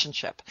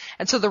relationship.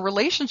 And so the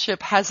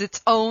relationship has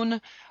its own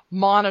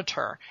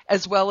monitor,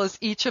 as well as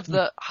each of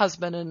the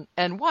husband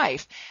and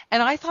wife.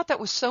 And I thought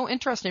that was so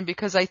interesting,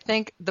 because I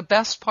think the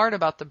best part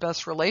about the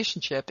best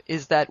relationship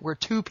is that we're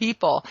two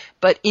people,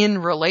 but in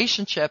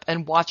relationship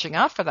and watching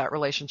out for that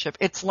relationship,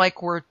 it's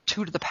like we're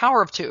 2 to the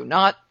power of 2,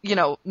 not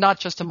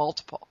just a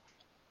multiple.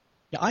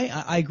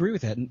 Yeah, I agree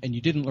with that, and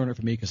you didn't learn it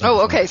from me because.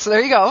 Oh, okay. So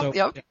there you go.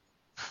 Yep.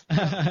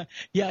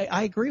 Yeah,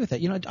 I agree with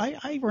that. You know,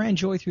 I ran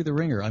Joy through the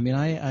ringer. I mean,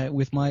 I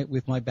with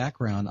my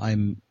background,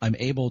 I'm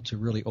able to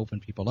really open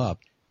people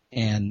up,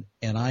 and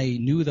I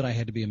knew that I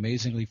had to be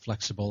amazingly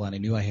flexible, and I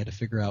knew I had to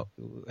figure out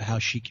how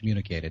she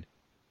communicated,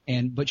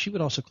 but she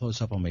would also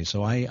close up on me.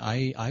 So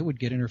I would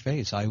get in her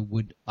face. I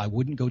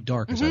wouldn't go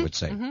dark, as I would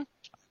say. Mm-hmm.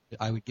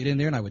 I would get in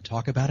there and I would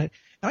talk about it.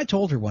 And I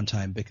told her one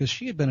time, because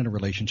she had been in a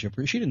relationship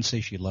where she didn't say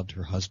she loved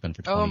her husband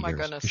for 20 years. Oh my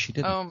goodness. She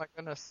didn't. Oh my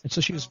goodness. And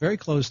so she was very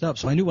closed up.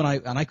 So I knew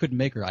I couldn't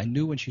make her. I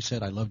knew when she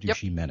said I loved you, Yep.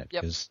 she meant it,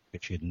 because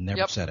she had never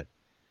Yep. said it.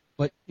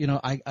 But you know,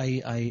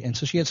 and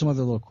so she had some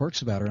other little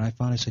quirks about her. And I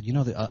finally said, you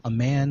know, a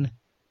man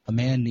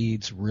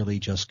needs really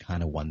just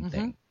kind of one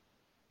thing.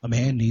 A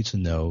man needs to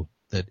know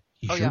that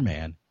he's your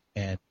man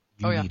and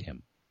you need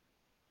him.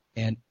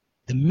 And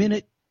the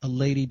minute a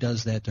lady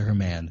does that to her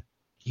man,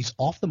 he's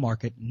off the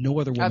market. No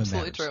other woman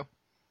Absolutely matters. true.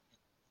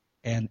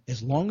 And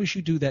as long as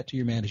you do that to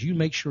your man, as you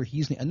make sure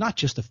he's not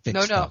just to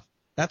fix stuff.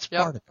 That's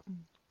part of it.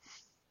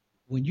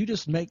 When you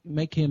just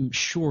make him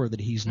sure that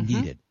he's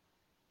needed,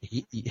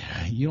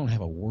 you don't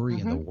have a worry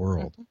in the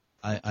world.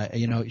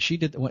 You know, she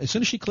did. As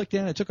soon as she clicked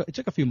in, it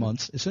took a few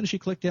months. As soon as she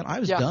clicked in, I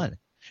was done.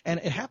 And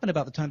it happened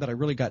about the time that I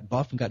really got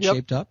buff and got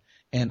shaped up,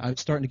 and I was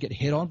starting to get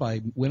hit on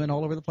by women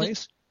all over the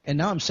place. And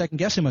now I'm second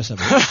guessing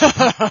myself.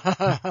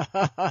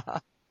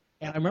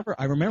 And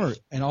I remember,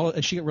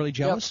 and she got really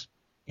jealous.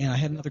 And I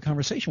had another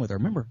conversation with her.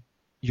 Remember,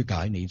 your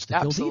guy needs to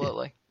feel needed.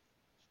 Absolutely.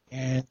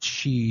 And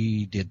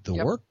she did the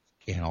work,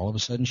 and all of a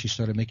sudden she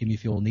started making me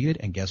feel needed.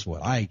 And guess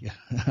what?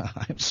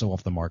 I'm so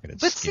off the market.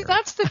 It's But scary. see,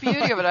 that's the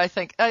beauty of it, I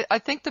think. I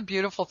think the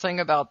beautiful thing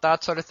about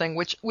that sort of thing,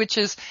 which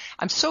is,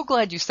 I'm so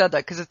glad you said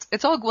that, because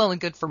it's all well and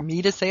good for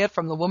me to say it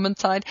from the woman's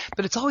side,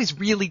 but it's always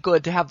really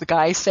good to have the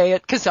guy say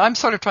it, because I'm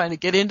sort of trying to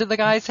get into the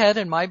guy's head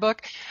in my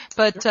book.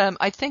 But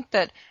I think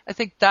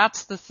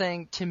that's the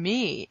thing to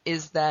me,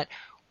 is that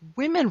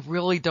women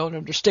really don't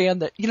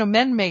understand that, you know,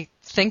 men may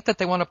think that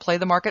they want to play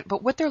the market,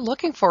 but what they're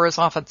looking for is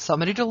often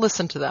somebody to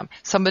listen to them,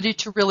 somebody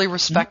to really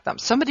respect them,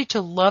 somebody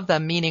to love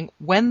them, meaning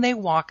when they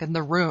walk in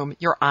the room,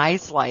 your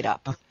eyes light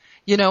up,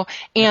 you know,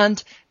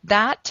 and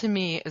that to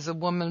me is a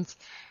woman's,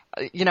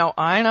 you know,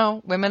 I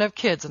know women have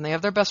kids and they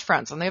have their best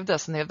friends and they have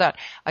this and they have that.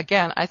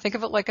 Again, I think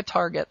of it like a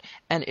target,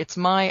 and it's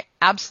my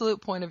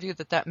absolute point of view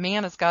that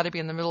man has got to be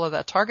in the middle of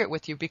that target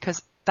with you,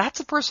 because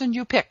that's a person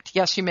you picked.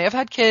 Yes, you may have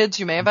had kids,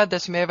 you may have had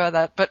this, you may have had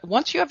that, but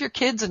once you have your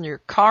kids and your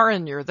car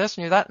and your this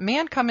and your that,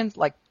 man come in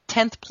like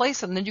 10th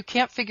place, and then you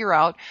can't figure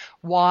out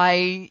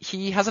why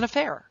he has an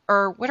affair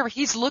or whatever.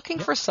 He's looking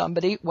for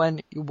somebody,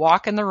 when you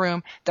walk in the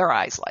room, their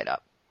eyes light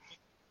up.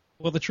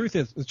 Well, the truth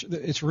is,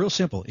 it's real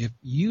simple. If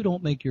you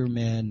don't make your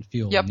man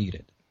feel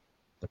needed,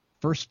 the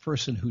first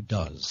person who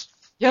does.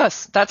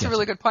 Yes, that's a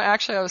really good point.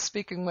 Actually, I was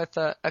speaking with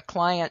a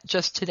client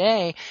just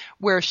today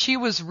where she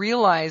was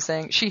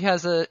realizing she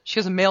has a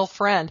male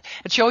friend,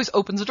 and she always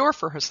opens a door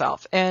for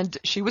herself. And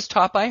she was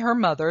taught by her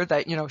mother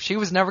that, you know, she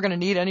was never going to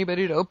need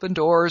anybody to open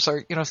doors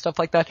or, you know, stuff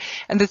like that.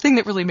 And the thing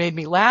that really made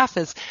me laugh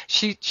is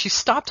she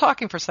stopped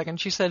talking for a second.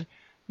 She said,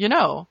 you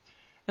know,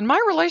 in my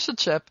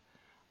relationship,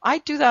 I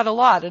do that a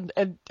lot, and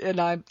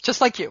I'm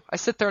just like you. I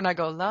sit there and I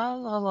go, la,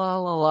 la, la,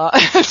 la, la,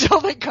 until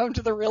they come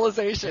to the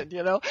realization,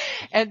 you know.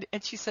 And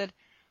she said,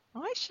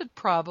 I should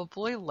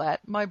probably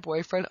let my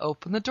boyfriend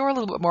open the door a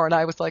little bit more. And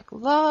I was like,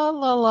 la,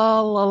 la,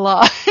 la, la,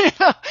 la. You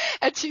know?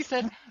 And she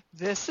said,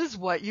 this is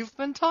what you've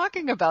been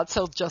talking about.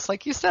 So just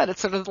like you said,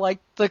 it's sort of like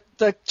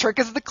the trick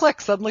is the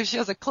click. Suddenly she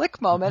has a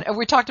click moment. And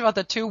we talked about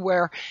that too,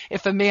 where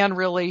if a man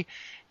really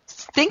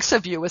thinks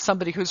of you as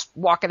somebody who's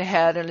walking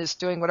ahead and is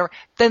doing whatever,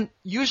 then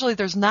usually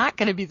there's not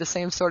going to be the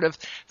same sort of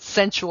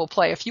sensual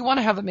play. If you want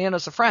to have a man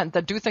as a friend,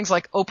 then do things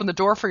like open the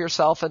door for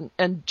yourself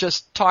and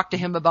just talk to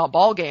him about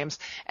ball games.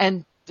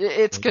 And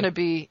it's going to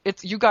be,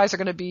 you guys are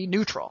going to be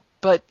neutral.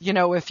 But, you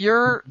know, if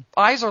your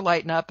eyes are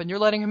lighting up and you're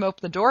letting him open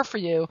the door for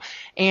you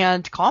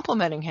and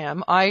complimenting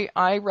him,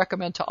 I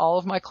recommend to all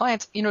of my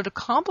clients, you know, to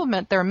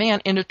compliment their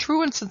man in a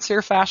true and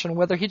sincere fashion,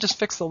 whether he just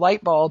fixed the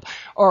light bulb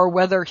or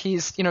whether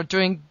he's, you know,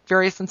 doing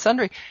various and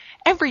sundry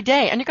every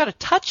day. And you got to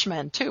touch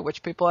men too,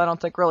 which people I don't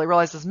think really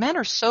realizes. Men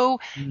are so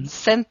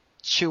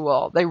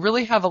sensual. They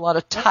really have a lot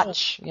of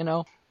touch, you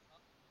know.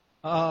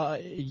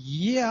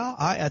 Yeah,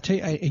 I tell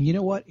you, and you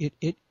know what?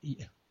 It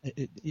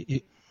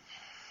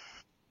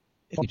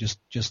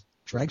just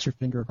drags her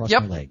finger across my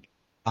leg.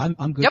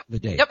 I'm good for the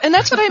day. Yep, and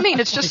that's what I mean.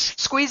 It's just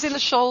squeezing the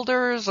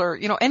shoulders or,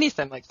 you know,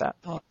 anything like that.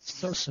 Oh, it's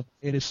so simple.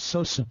 It is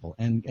so simple,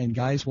 and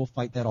guys will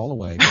fight that all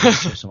away.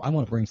 So I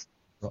want to bring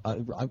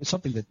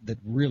something that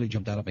really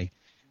jumped out at me.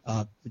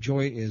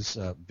 Joy is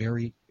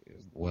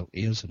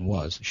is and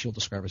was. She'll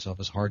describe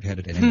herself as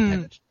hard-headed and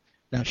independent.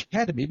 Now, she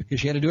had to be, because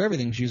she had to do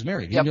everything. She was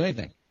married. She didn't do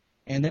anything.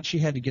 And then she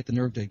had to get the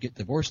nerve to get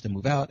divorced and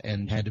move out,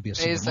 and had to be a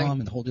single mom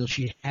and the whole deal.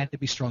 She had to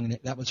be strong in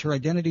it. That was her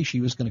identity.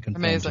 She was going to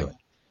conform to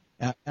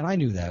it. And I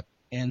knew that.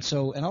 And a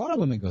lot of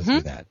women go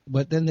through that.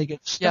 But then they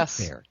get stuck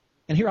there.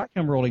 And here I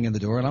come rolling in the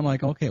door, and I'm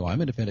like, okay, well,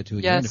 I'm independent too.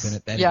 You're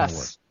independent. That ain't going to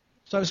work.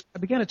 So I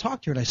began to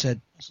talk to her, and I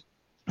said,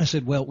 I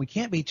said, well, we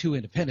can't be too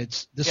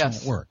independent. This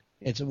won't work.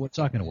 It's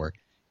not going to work.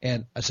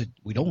 And I said,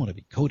 we don't want to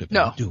be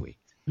codependent, do we?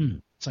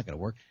 It's not going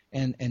to work.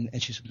 And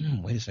she said,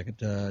 wait a second,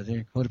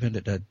 they're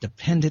codependent,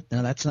 dependent.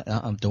 No, that's not.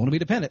 Don't want to be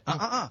dependent.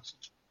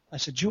 I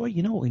said, Joy,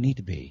 you know what we need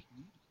to be?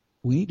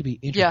 We need to be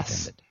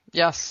interdependent.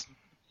 Yes.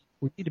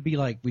 We need to be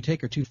like, we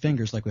take our two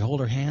fingers, like we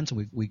hold our hands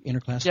and we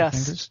interclasp our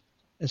fingers.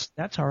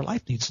 That's how our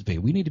life needs to be.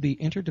 We need to be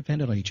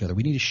interdependent on each other.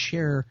 We need to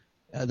share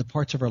the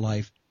parts of our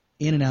life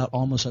in and out,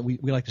 almost like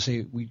we like to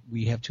say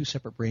we have two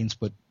separate brains,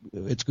 but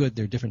it's good.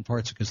 They're different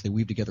parts because they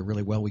weave together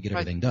really well. We get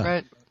everything done.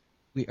 Right.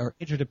 We are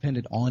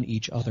interdependent on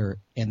each other,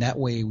 and that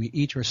way we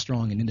each are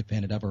strong and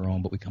independent of our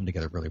own, but we come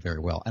together really, very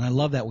well. And I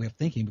love that way of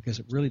thinking because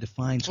it really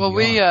defines who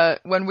we are.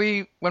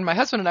 When my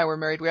husband and I were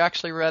married, we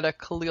actually read a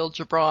Khalil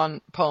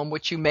Gibran poem,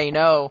 which you may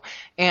know,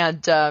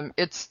 and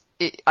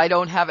I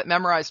don't have it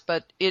memorized,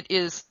 but it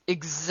is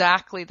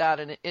exactly that,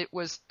 and it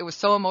was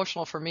so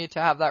emotional for me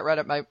to have that read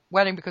at my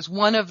wedding because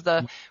one of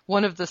the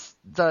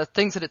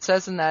things that it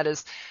says in that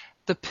is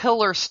the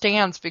pillar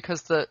stands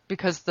because the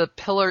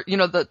pillar,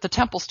 the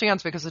temple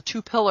stands because the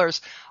two pillars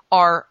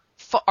are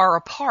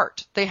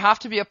apart. They have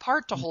to be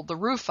apart to hold the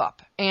roof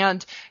up.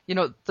 And,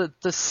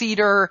 the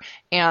cedar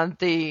and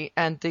the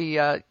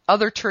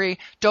other tree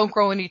don't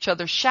grow in each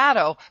other's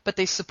shadow, but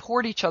they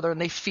support each other and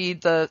they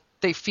feed the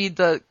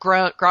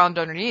ground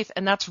underneath.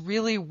 And that's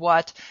really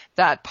what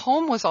that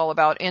poem was all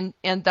about.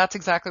 And that's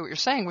exactly what you're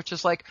saying, which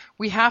is like,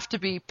 we have to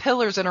be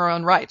pillars in our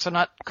own right. So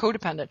not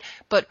codependent,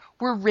 but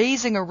we're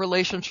raising a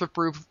relationship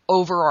roof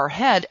over our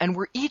head and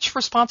we're each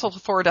responsible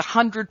for it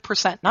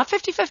 100%, not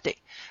 50-50,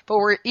 but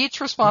we're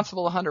each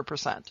responsible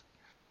 100%.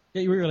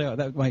 Yeah, you really are.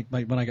 When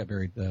I got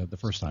married the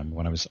first time,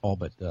 when I was all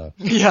but 20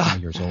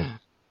 years old,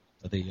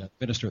 the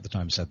minister at the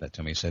time said that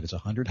to me. He said, it's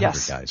 100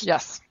 guys.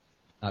 Yes.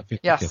 Not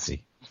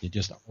 50-50. You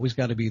just always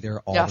got to be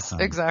there all the time.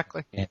 Yes,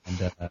 exactly.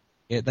 And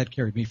that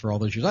carried me for all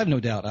those years. I have no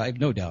doubt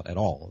at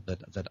all that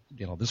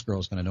this girl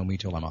is going to know me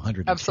till I'm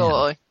 100.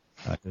 Absolutely.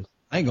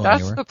 I ain't going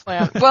That's anywhere. the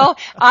plan. Well,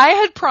 I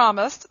had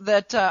promised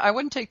that I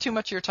wouldn't take too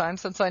much of your time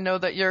since I know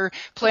that you're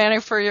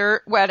planning for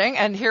your wedding.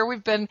 And here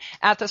we've been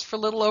at this for a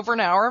little over an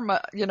hour.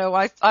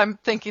 I'm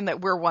thinking that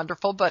we're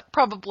wonderful, but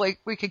probably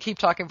we could keep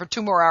talking for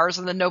 2 more hours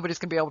and then nobody's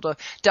going to be able to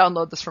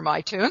download this from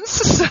iTunes.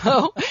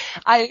 So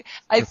I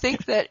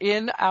think that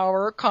in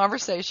our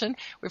conversation,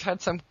 we've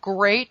had some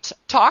great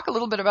talk, a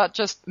little bit about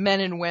just men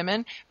and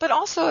women, but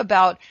also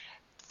about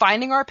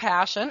finding our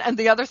passion. And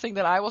the other thing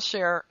that I will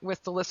share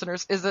with the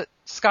listeners is that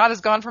Scott has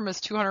gone from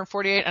his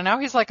 248 and now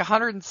he's like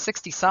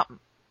 160 something,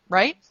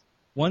 right?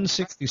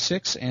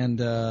 166, and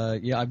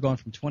I've gone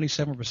from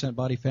 27%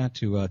 body fat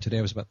to today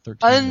I was about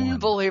 13.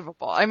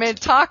 Unbelievable. I mean,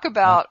 talk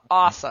about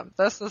awesome.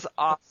 This is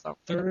awesome.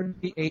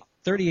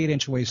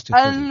 38-inch waist to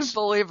 30s.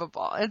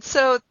 Unbelievable. And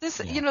so this,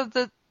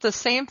 the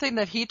same thing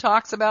that he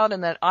talks about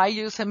and that I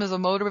use him as a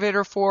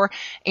motivator for,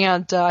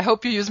 and I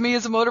hope you use me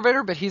as a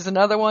motivator, but he's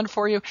another one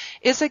for you,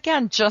 is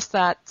again just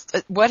that,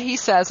 what he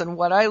says and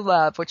what I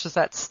love, which is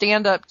that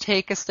stand up,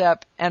 take a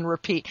step, and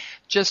repeat.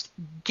 Just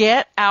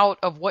get out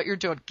of what you're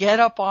doing. Get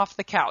up off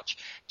the couch.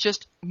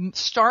 Just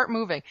start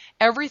moving.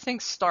 Everything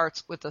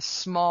starts with a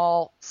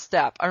small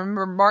step. I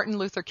remember Martin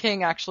Luther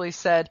King actually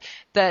said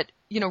that,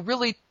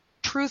 really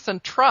truth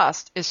and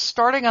trust is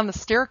starting on the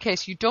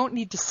staircase. You don't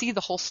need to see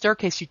the whole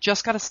staircase. You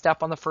just got to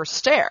step on the first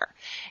stair.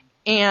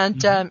 And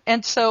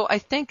so I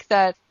think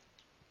that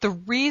the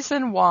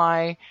reason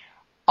why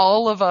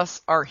all of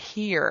us are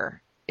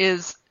here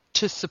is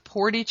to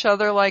support each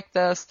other like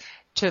this,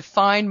 to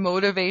find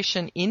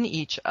motivation in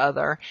each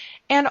other,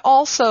 and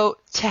also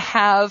to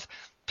have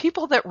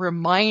people that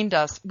remind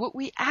us what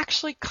we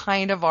actually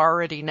kind of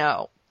already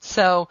know.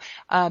 So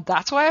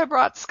that's why I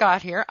brought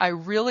Scott here. I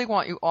really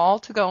want you all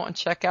to go and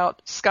check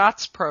out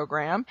Scott's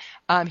program.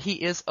 He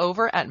is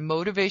over at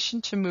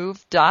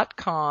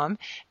motivationtomove.com.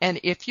 And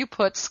if you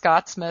put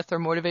Scott Smith or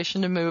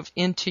Motivation to Move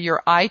into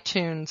your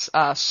iTunes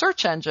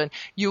search engine,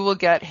 you will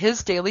get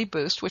his daily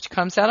boost, which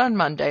comes out on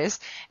Mondays.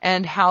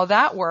 And how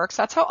that works,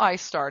 that's how I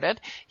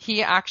started.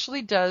 He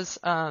actually does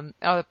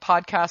a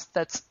podcast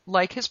that's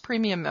like his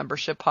premium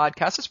membership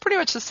podcast. It's pretty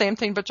much the same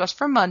thing, but just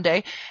for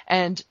Monday.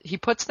 And he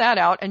puts that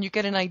out, and you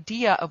get an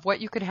idea of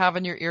what you could have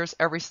in your ears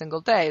every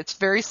single day. It's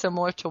very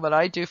similar to what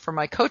I do for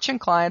my coaching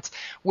clients,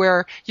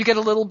 where you get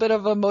a little bit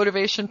of a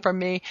motivation from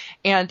me,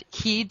 and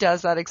he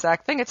does that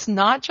exact thing. It's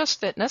not just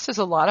fitness. There's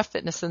a lot of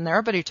fitness in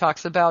there, but he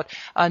talks about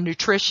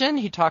nutrition.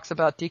 He talks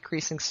about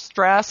decreasing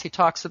stress. He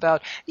talks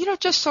about,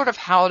 just sort of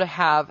how to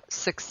have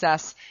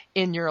success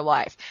in your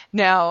life.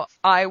 Now,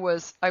 I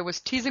was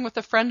teasing with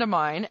a friend of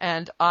mine,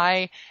 and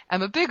I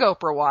am a big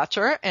Oprah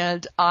watcher,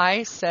 and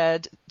I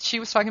said, she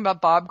was talking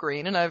about Bob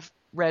Greene, and I've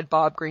read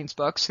Bob Greene's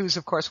books, who's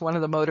of course one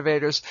of the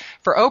motivators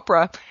for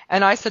Oprah.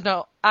 And I said,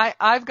 no,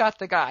 I've got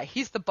the guy.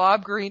 He's the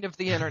Bob Greene of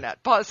the internet.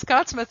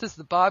 Scott Smith is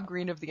the Bob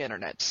Greene of the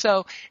internet.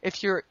 So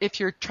if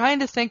you're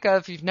trying to think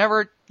of, you've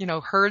never,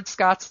 heard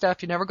Scott's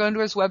stuff, you never go into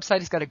his website.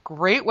 He's got a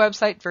great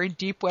website, very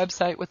deep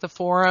website with the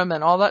forum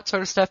and all that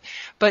sort of stuff.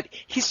 But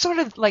he's sort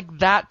of like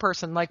that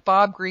person, like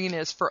Bob Greene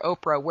is for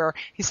Oprah, where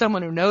he's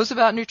someone who knows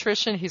about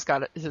nutrition. He's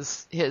got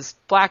his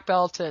black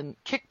belt in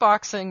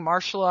kickboxing,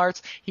 martial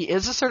arts. He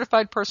is a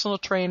certified personal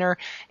trainer,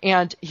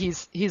 and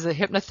he's a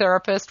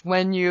hypnotherapist.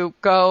 When you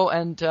go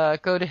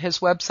to his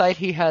website,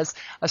 he has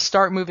a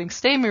Start Moving,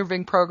 Stay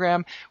Moving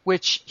program,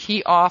 which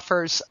he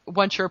offers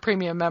once you're a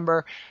premium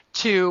member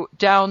to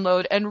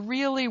download and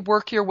really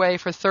work your way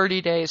for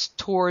 30 days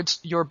towards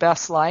your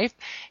best life.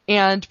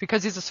 And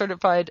because he's a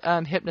certified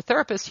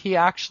hypnotherapist, he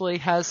actually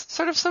has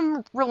sort of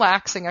some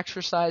relaxing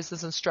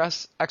exercises and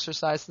stress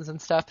exercises and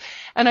stuff.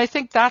 And I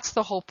think that's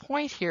the whole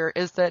point here,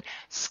 is that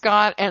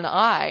Scott and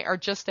I are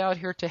just out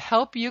here to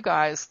help you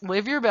guys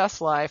live your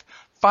best life,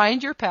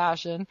 find your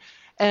passion,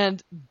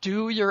 and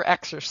do your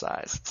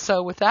exercise.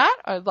 So with that,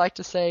 I'd like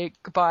to say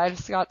goodbye to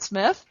Scott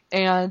Smith.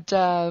 And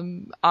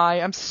I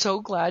am so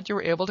glad you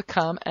were able to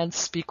come and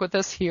speak with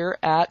us here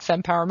at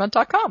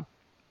fempowerment.com.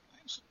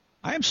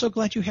 I am so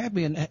glad you had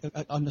me. And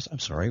I'm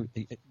sorry,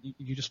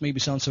 you just made me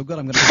sound so good.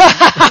 I'm going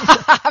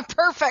to.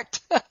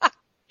 Perfect.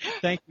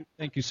 Thank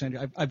you,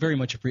 Sandra. I very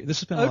much appreciate it. This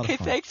has been a lot of fun.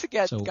 Okay, thanks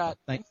again, so, Scott.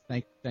 Thank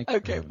you.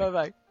 Okay,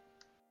 bye-bye.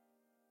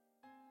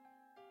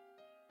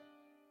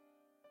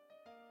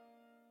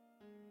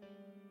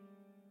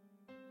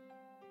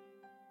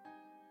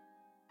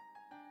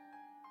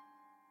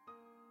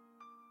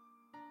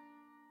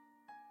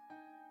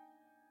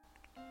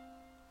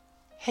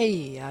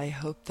 Hey, I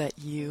hope that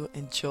you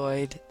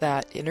enjoyed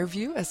that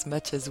interview as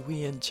much as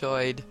we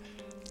enjoyed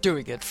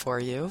doing it for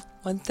you.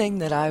 One thing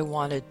that I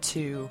wanted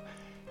to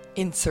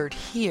insert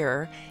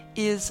here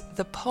is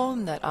the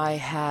poem that I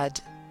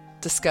had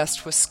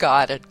discussed with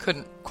Scott and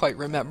couldn't quite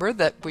remember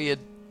that we had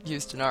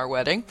used in our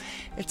wedding.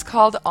 It's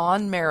called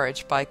On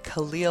Marriage by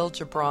Khalil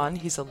Gibran.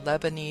 He's a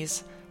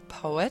Lebanese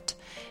poet,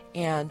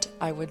 and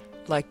I would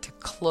like to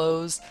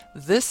close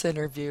this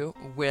interview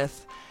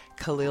with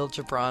Khalil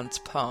Gibran's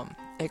poem.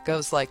 It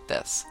goes like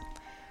this.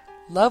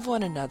 Love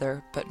one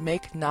another, but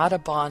make not a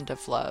bond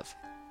of love.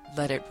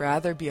 Let it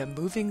rather be a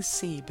moving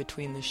sea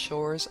between the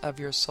shores of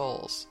your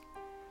souls.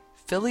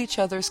 Fill each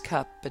other's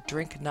cup, but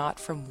drink not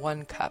from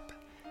one cup.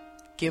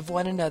 Give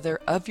one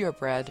another of your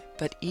bread,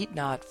 but eat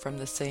not from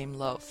the same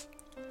loaf.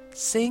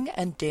 Sing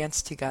and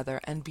dance together,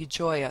 and be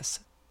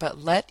joyous,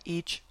 but let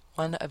each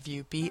one of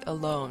you be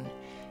alone,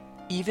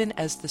 even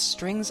as the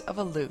strings of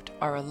a lute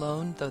are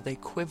alone, though they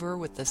quiver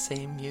with the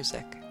same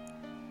music.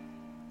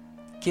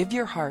 Give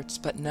your hearts,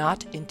 but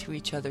not into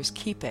each other's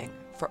keeping,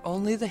 for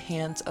only the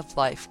hands of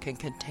life can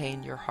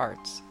contain your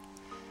hearts.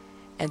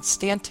 And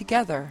stand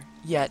together,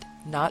 yet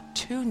not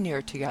too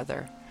near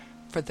together,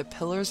 for the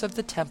pillars of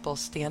the temple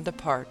stand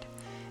apart,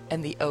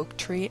 and the oak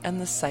tree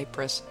and the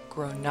cypress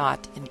grow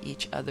not in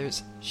each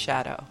other's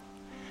shadow.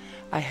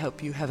 I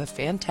hope you have a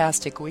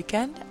fantastic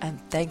weekend, and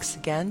thanks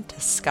again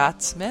to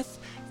Scott Smith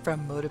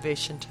from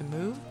Motivation to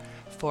Move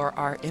for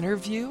our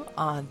interview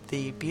on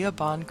the Be a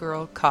Bond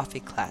Girl Coffee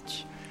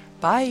Klatch.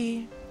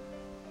 Bye!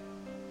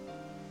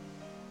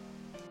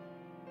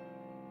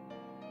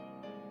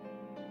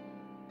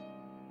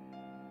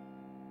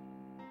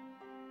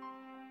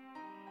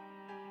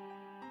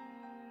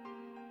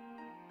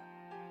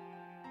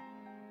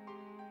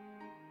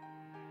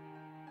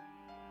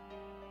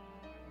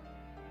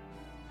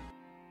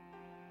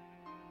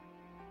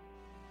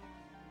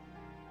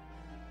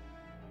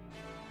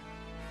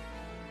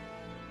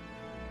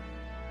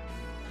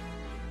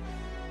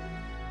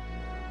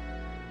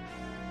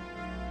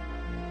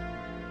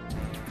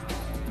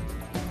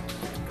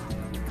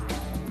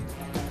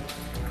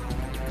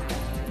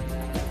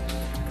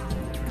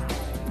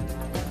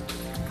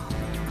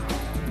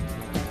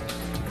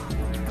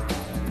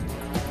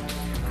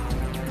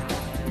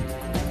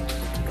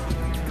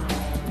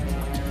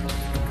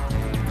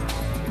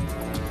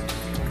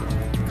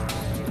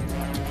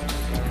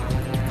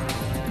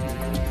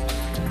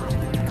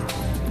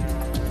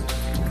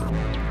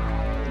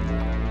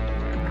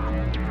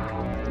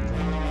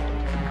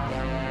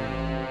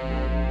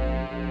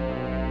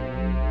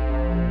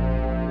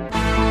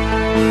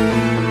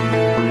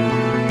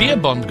 Be a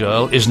Bond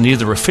Girl is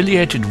neither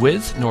affiliated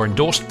with nor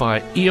endorsed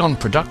by Eon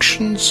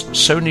Productions,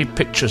 Sony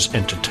Pictures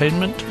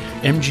Entertainment,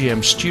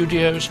 MGM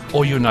Studios,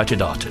 or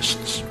United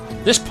Artists.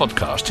 This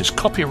podcast is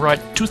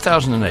copyright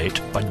 2008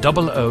 by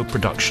 00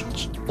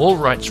 Productions. All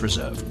rights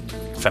reserved.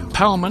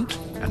 Fempowerment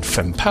and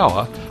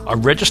Fempower are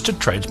registered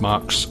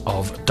trademarks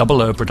of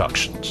 00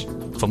 Productions.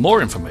 For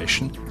more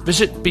information,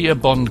 visit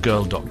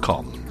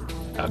beabondgirl.com.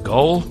 Our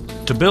goal?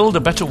 To build a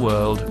better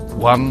world,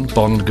 one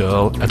Bond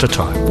girl at a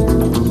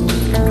time.